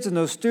kids and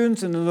those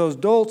students and those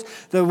adults,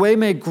 that they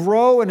may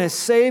grow in a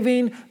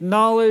saving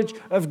knowledge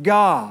of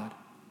God,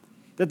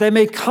 that they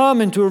may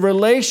come into a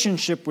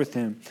relationship with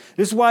him.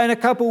 This is why in a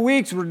couple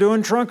weeks we're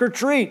doing Trunk or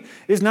Treat.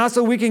 It's not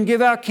so we can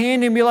give out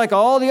candy and be like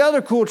all the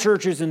other cool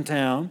churches in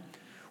town.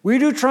 We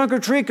do Trunk or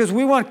Treat because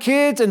we want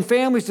kids and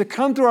families to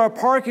come through our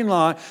parking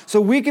lot so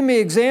we can be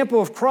an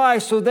example of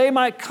Christ so they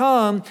might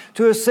come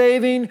to a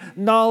saving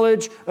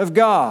knowledge of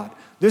God.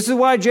 This is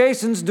why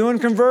Jason's doing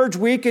Converge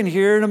Weekend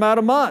here in about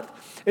a month.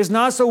 It's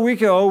not so we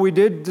can, we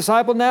did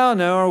Disciple Now,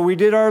 or we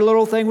did our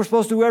little thing we're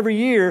supposed to do every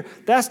year.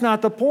 That's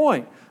not the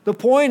point. The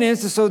point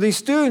is so these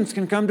students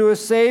can come to a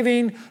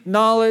saving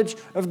knowledge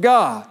of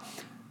God.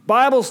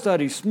 Bible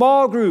study,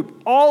 small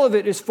group, all of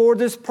it is for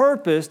this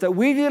purpose, that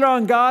we get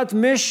on God's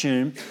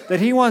mission, that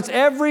He wants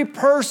every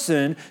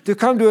person to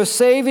come to a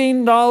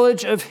saving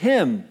knowledge of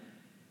Him.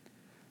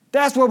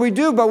 That's what we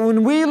do. But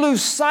when we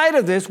lose sight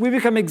of this, we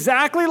become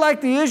exactly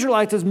like the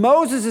Israelites as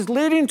Moses is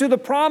leading to the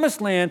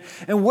promised land.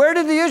 And where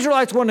did the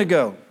Israelites want to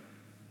go?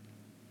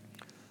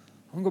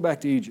 I want to go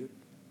back to Egypt.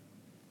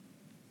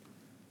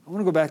 I want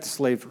to go back to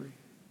slavery.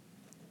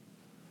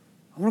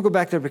 I want to go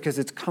back there because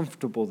it's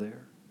comfortable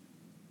there.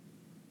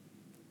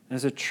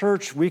 As a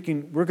church, we're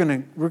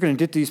going to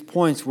get these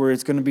points where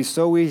it's going to be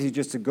so easy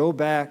just to go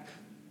back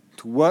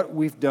to what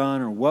we've done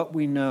or what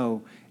we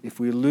know if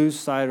we lose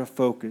sight of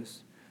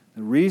focus.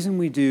 The reason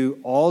we do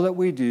all that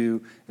we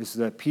do is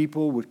so that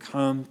people would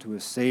come to a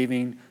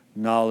saving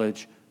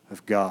knowledge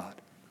of God.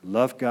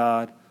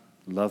 God,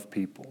 love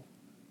people.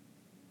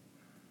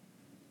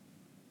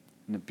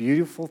 And the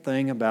beautiful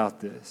thing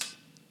about this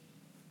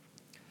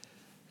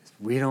is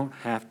we don't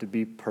have to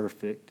be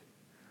perfect.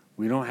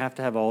 We don't have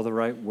to have all the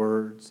right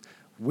words.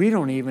 We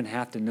don't even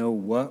have to know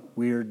what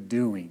we're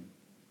doing.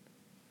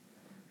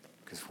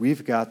 Because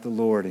we've got the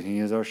Lord and He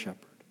is our shepherd.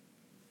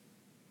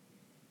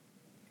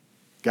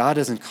 God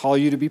doesn't call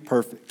you to be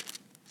perfect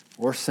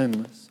or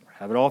sinless or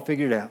have it all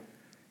figured out.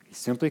 He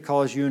simply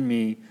calls you and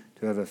me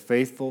to have a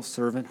faithful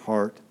servant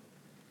heart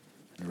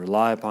and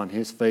rely upon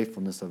His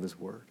faithfulness of His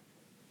word.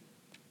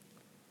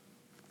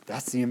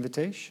 That's the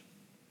invitation.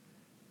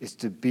 It's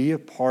to be a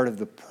part of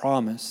the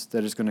promise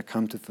that is going to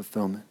come to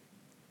fulfillment.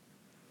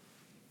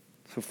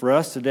 So for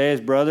us today as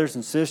brothers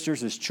and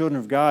sisters, as children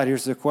of God,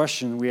 here's the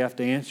question we have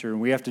to answer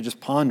and we have to just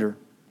ponder.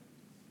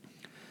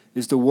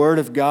 Is the Word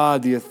of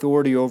God the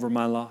authority over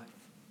my life?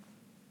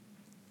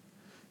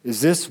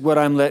 Is this what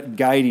I'm let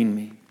guiding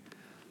me?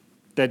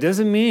 That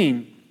doesn't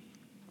mean,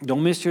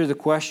 don't mishear the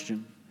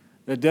question,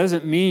 that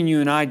doesn't mean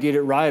you and I get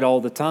it right all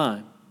the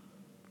time.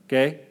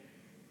 Okay?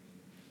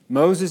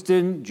 Moses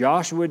didn't,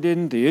 Joshua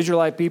didn't, the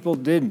Israelite people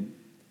didn't.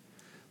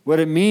 What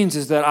it means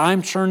is that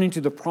I'm turning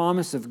to the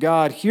promise of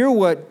God. Hear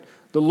what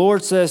the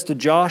Lord says to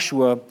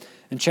Joshua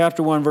in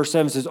chapter 1, verse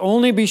 7. It says,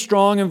 only be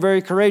strong and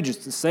very courageous.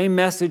 The same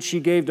message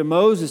He gave to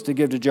Moses to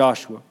give to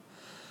Joshua.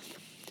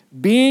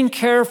 Being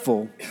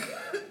careful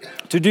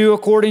to do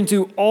according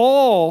to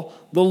all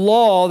the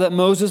law that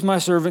Moses my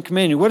servant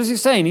commanded you. What is He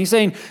saying? He's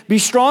saying, be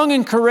strong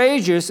and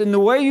courageous. And the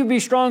way you be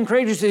strong and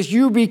courageous is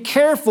you be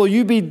careful,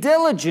 you be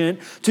diligent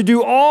to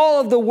do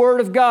all of the Word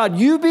of God.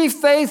 You be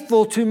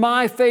faithful to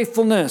my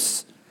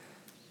faithfulness.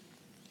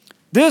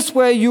 This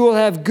way you will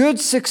have good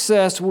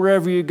success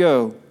wherever you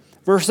go.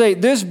 Verse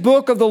 8, this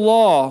book of the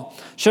law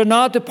shall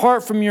not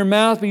depart from your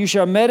mouth, but you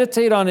shall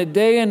meditate on it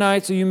day and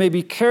night, so you may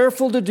be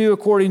careful to do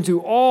according to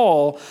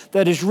all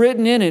that is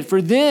written in it.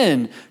 For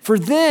then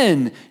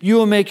you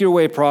will make your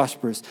way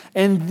prosperous,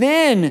 and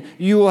then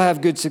you will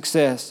have good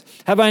success.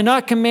 Have I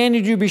not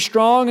commanded you to be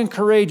strong and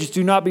courageous?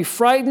 Do not be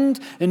frightened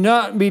and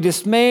not be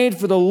dismayed,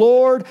 for the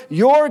Lord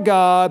your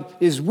God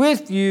is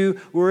with you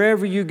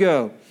wherever you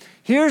go.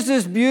 Here's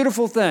this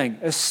beautiful thing.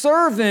 A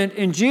servant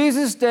in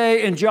Jesus'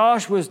 day and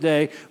Joshua's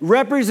day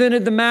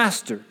represented the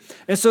master.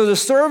 And so the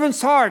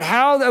servant's heart,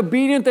 how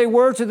obedient they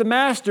were to the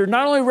master,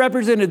 not only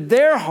represented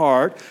their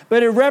heart,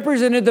 but it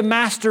represented the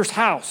master's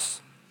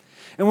house.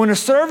 And when a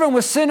servant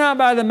was sent out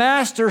by the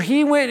master,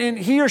 he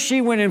or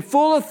she went in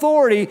full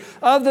authority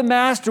of the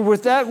master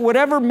with that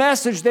whatever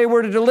message they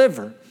were to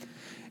deliver.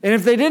 And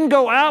if they didn't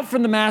go out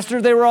from the master,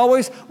 they were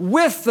always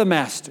with the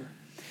master.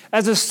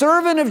 As a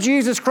servant of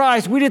Jesus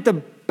Christ, we did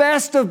the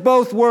best of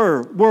both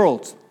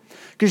worlds.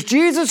 Because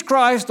Jesus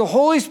Christ, the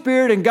Holy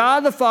Spirit, and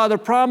God the Father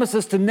promise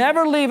us to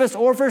never leave us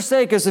or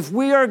forsake us if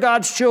we are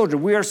God's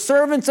children. We are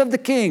servants of the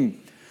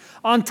King.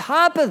 On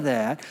top of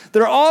that,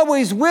 they're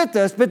always with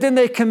us, but then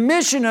they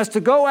commission us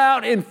to go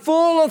out in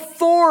full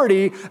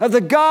authority of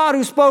the God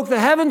who spoke the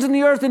heavens and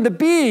the earth into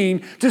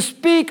being to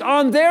speak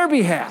on their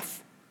behalf.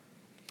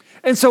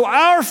 And so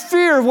our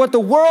fear of what the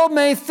world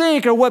may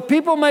think or what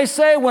people may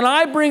say when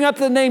I bring up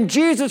the name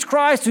Jesus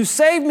Christ who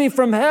saved me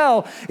from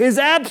hell is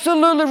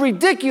absolutely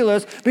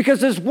ridiculous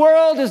because this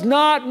world is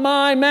not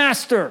my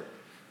master.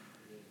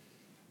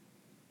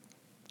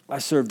 I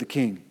serve the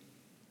King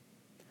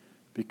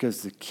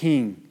because the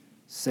King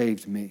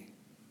saved me.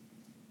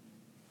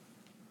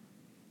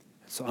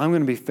 So I'm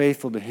going to be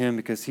faithful to Him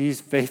because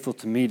He's faithful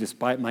to me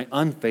despite my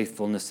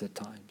unfaithfulness at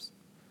times.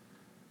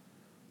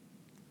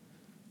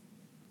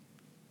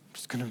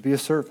 Going to be a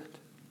servant.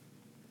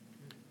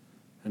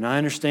 And I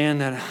understand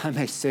that I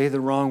may say the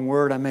wrong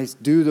word, I may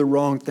do the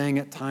wrong thing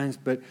at times,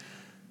 but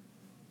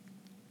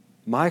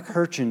Mike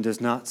Hurchin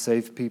does not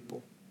save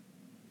people.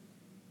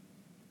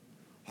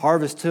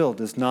 Harvest Hill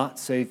does not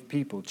save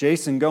people.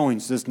 Jason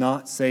Goings does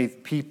not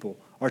save people.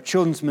 Our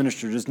children's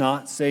minister does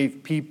not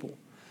save people.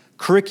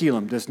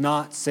 Curriculum does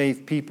not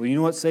save people. You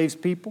know what saves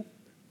people?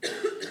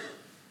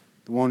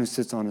 The one who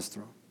sits on His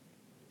throne.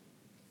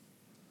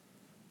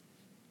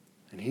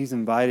 And He's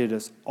invited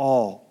us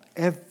all,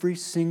 every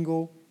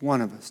single one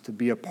of us, to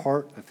be a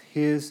part of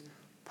His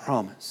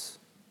promise.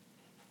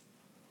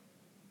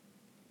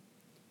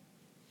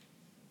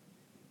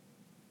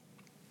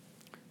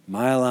 Am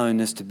I allowing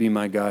this to be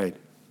my guide?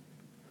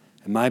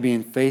 Am I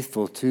being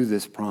faithful to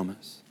this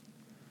promise?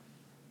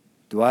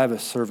 Do I have a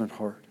servant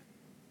heart?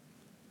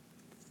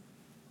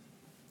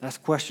 That's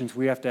questions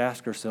we have to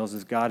ask ourselves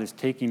as God is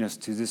taking us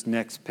to this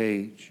next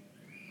page.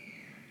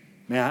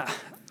 Man,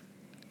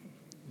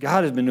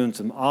 God has been doing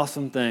some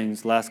awesome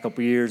things the last couple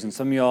of years, and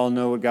some of y'all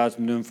know what God's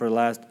been doing for the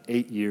last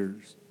 8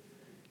 years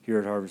here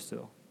at Harvest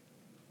Hill.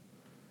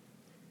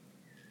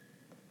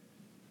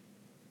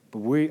 But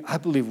I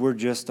believe we're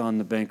just on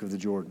the bank of the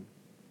Jordan.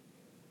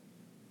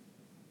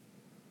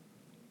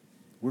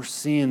 We're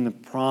seeing the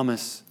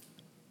promise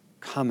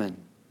coming,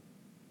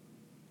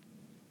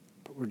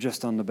 but we're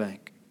just on the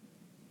bank.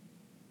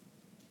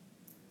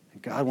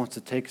 And God wants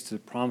to take us to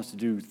the promise to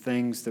do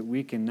things that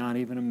we cannot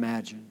even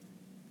imagine.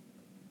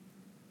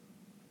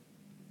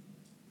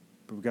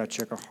 But we've got to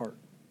check our heart.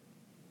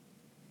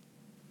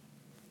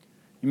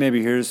 You may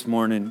be here this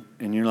morning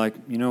and you're like,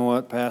 you know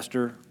what,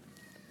 Pastor?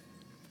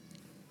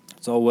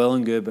 It's all well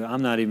and good, but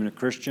I'm not even a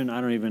Christian.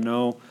 I don't even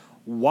know.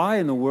 Why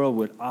in the world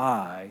would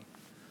I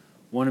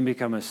want to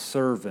become a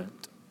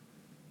servant?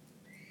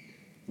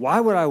 Why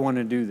would I want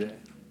to do that?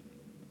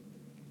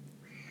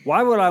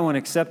 Why would I want to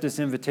accept this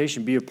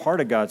invitation, be a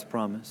part of God's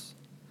promise?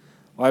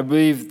 Well, I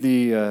believe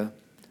the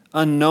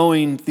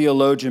unknowing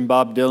theologian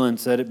Bob Dylan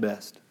said it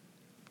best.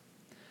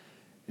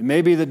 It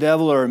may be the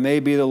devil or it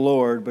may be the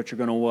Lord, but you're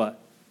going to what?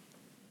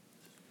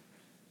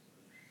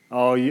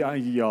 Oh,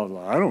 y'all,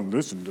 I don't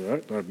listen to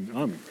that.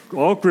 I'm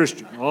all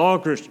Christian, all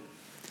Christian.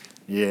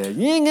 Yeah,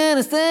 you ain't got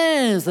to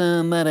serve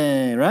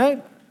somebody,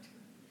 right?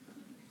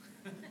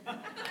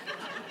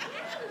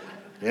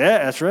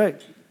 Yeah, that's right.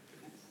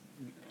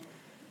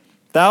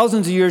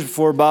 Thousands of years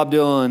before Bob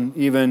Dylan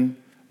even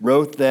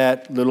wrote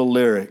that little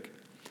lyric,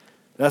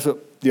 that's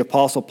what the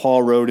Apostle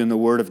Paul wrote in the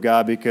Word of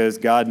God because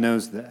God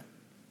knows that.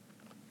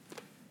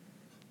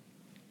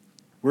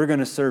 We're going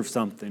to serve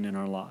something in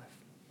our life.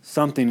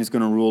 Something is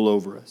going to rule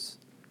over us.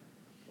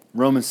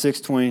 Romans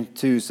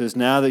 6:22 says,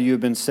 now that you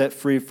have been set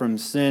free from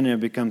sin and have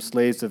become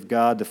slaves of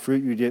God, the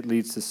fruit you get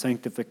leads to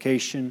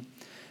sanctification,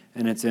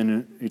 and it's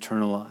in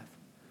eternal life.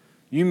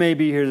 You may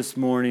be here this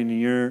morning and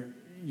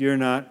you're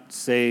not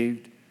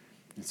saved,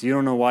 and so you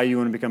don't know why you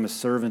want to become a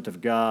servant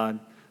of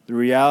God. The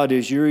reality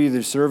is you're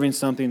either serving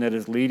something that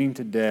is leading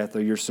to death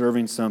or you're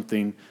serving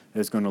something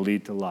that's going to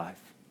lead to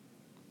life.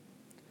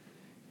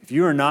 If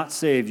you are not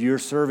saved, you're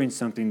serving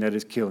something that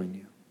is killing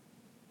you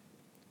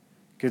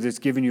because it's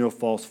giving you a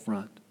false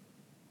front.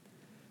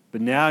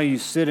 But now you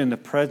sit in the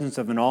presence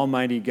of an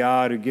almighty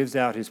God who gives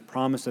out his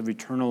promise of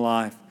eternal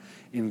life,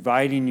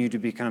 inviting you to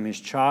become his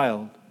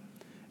child.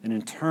 And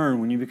in turn,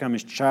 when you become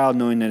his child,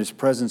 knowing that his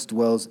presence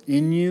dwells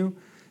in you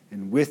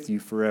and with you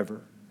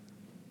forever.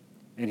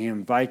 And he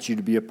invites you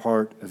to be a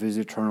part of his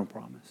eternal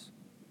promise.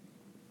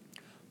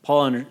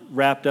 Paul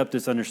wrapped up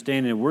this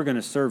understanding that we're going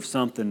to serve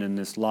something in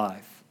this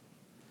life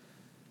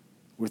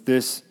with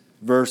this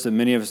verse that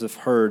many of us have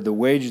heard. The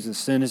wages of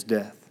sin is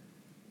death,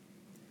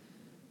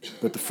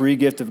 but the free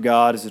gift of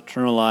God is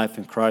eternal life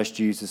in Christ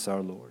Jesus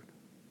our Lord.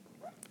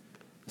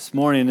 This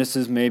morning, this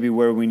is maybe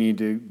where we need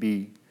to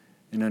be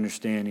in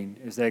understanding,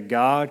 is that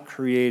God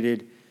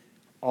created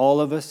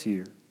all of us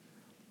here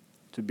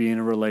to be in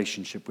a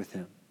relationship with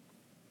him.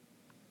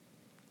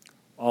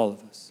 All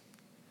of us.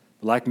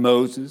 Like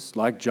Moses,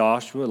 like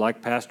Joshua,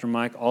 like Pastor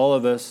Mike, all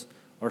of us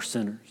are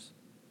sinners.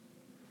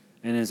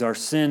 And it is our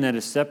sin that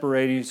is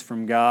separating us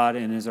from God,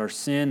 and it is our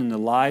sin and the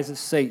lies of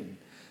Satan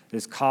that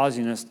is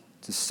causing us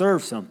to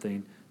serve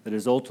something that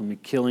is ultimately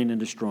killing and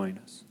destroying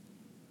us.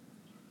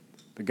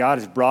 But God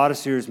has brought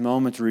us here this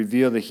moment to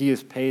reveal that he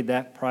has paid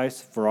that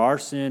price for our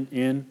sin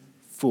in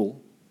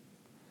full.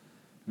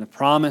 And the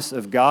promise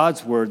of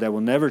God's word that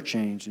will never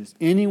change is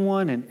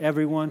anyone and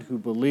everyone who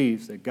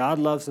believes that God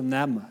loves them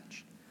that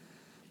much,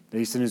 that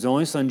he sent his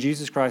only son,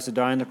 Jesus Christ, to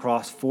die on the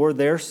cross for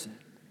their sin,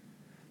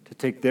 to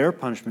take their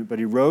punishment, but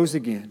he rose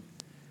again.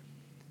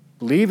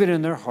 Believe it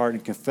in their heart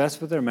and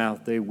confess with their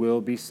mouth, they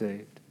will be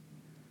saved.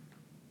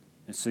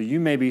 And so you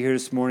may be here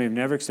this morning and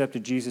have never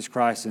accepted Jesus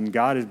Christ, and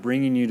God is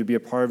bringing you to be a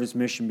part of his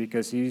mission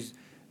because he's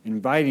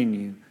inviting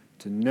you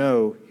to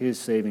know his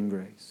saving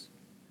grace.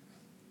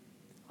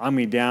 I'm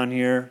going to be down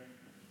here,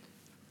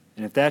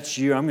 and if that's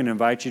you, I'm going to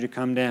invite you to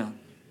come down.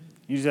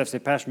 You just have to say,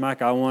 Pastor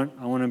Mike, I want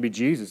to be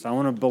Jesus. I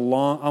want to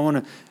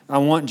belong. I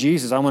want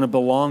Jesus. I want to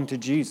belong to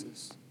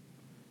Jesus.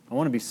 I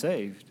want to be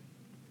saved.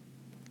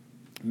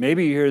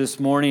 Maybe you're here this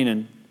morning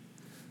and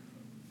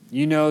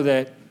you know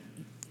that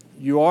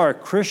you are a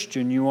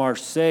Christian, you are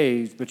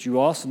saved, but you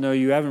also know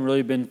you haven't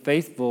really been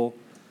faithful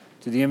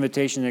to the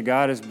invitation that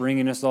God is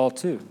bringing us all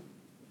to.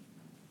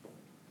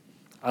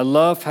 I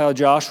love how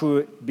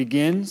Joshua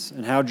begins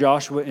and how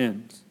Joshua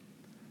ends.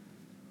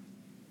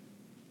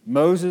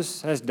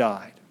 Moses has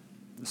died,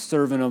 the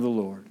servant of the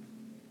Lord.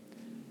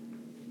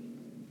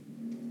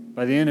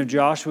 By the end of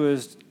Joshua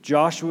is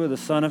Joshua, the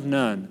son of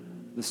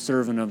Nun, the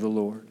servant of the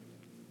Lord.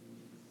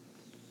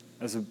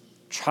 As a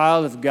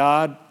child of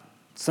God,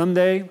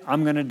 someday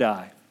I'm going to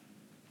die.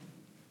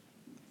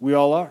 We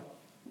all are.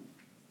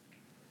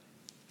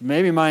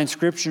 Maybe my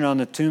inscription on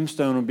the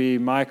tombstone will be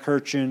Mike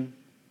Hurchin,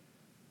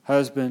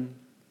 husband,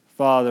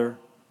 father,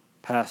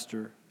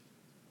 pastor,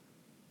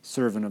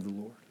 servant of the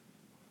Lord.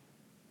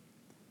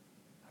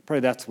 I pray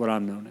that's what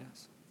I'm known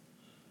as.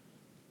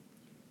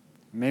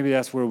 Maybe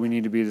that's where we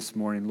need to be this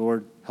morning.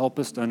 Lord, help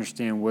us to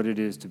understand what it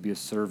is to be a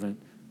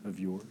servant of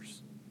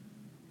yours.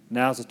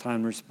 Now's the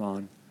time to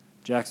respond.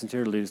 Jackson's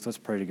here to lead us. Let's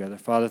pray together.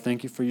 Father,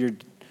 thank you for your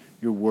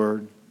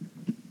word.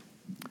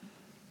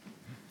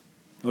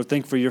 Lord,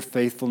 thank you for your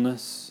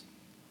faithfulness.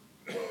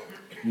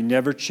 You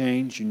never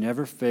change. You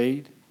never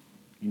fade.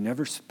 You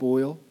never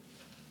spoil.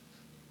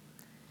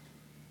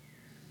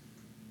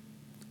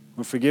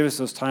 Lord, forgive us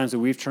those times that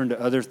we've turned to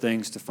other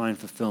things to find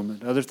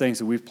fulfillment, other things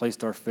that we've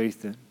placed our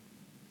faith in.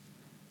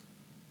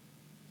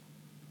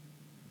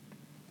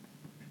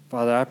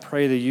 Father, I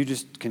pray that you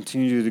just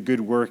continue to do the good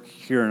work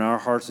here in our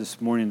hearts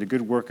this morning, the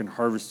good work in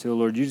Harvest Hill,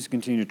 Lord. You just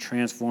continue to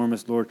transform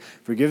us, Lord.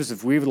 Forgive us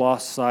if we've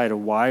lost sight of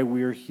why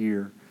we are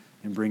here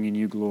and bringing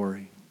you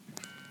glory.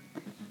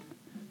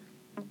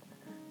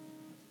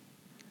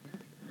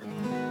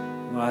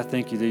 Well, I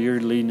thank you that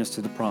you're leading us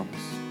to the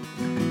promise.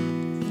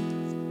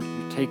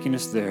 You're taking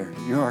us there.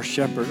 You're our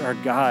shepherd, our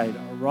guide,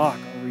 our rock,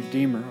 our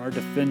redeemer, our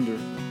defender.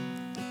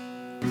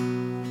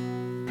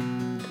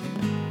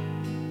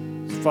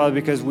 Father,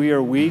 because we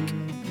are weak,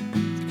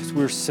 because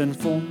we're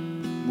sinful,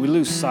 we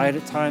lose sight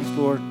at times,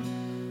 Lord.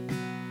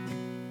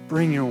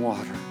 Bring your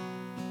water.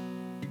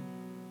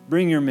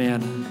 Bring your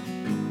manna.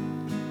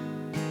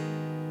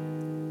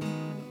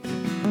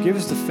 Give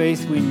us the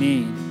faith we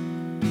need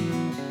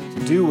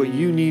to do what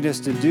you need us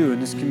to do in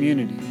this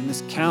community, in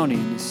this county,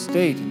 in this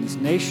state, in this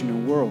nation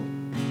and world.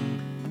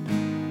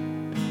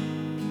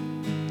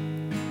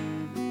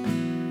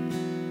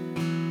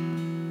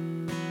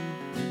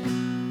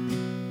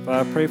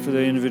 I pray for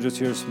the individuals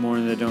here this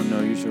morning that don't know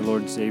you as your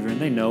Lord and Savior, and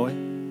they know it.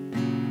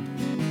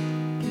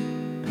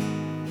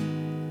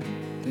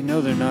 They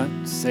know they're not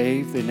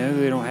saved. They know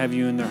they don't have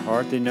you in their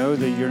heart. They know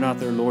that you're not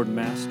their Lord and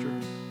Master.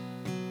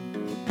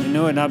 They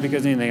know it not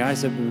because of anything I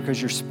said, but because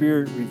your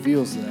Spirit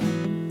reveals that.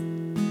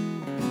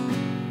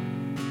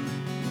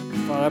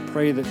 Father, I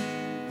pray that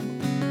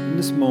in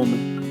this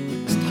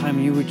moment, this time,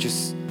 you would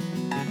just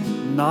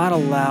not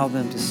allow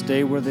them to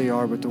stay where they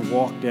are, but to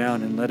walk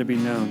down and let it be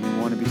known they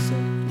want to be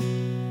saved.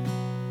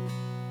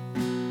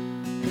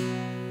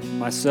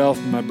 Myself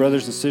and my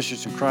brothers and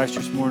sisters in Christ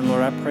this morning,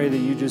 Lord, I pray that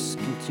you just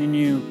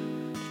continue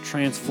to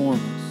transform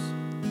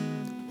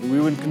us. That we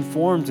wouldn't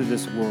conform to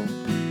this world.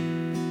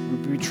 We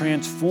would be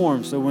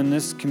transformed so when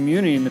this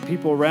community and the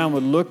people around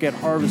would look at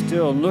Harvest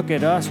Hill and look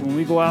at us when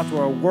we go out to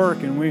our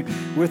work and we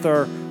with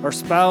our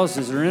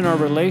spouses or in our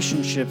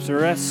relationships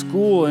or at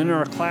school, in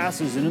our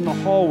classes and in the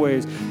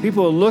hallways,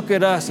 people would look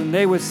at us and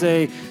they would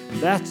say,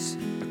 that's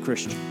a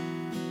Christian.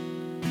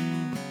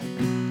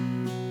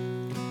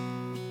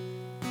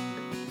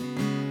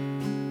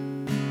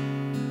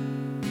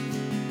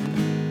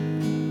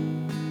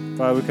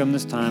 Father, we come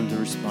this time to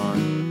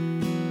respond.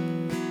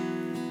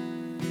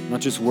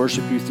 Not just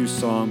worship you through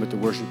song, but to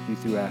worship you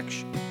through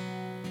action.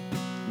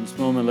 In this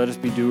moment, let us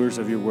be doers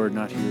of your word,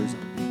 not hearers.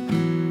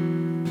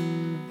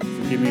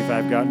 Forgive me if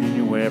I've gotten in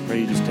your way. I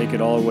pray you just take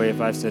it all away if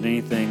I've said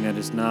anything that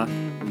is not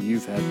what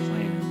you've had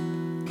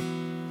planned.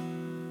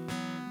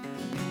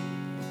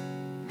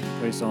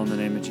 Praise all in the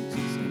name of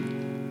Jesus.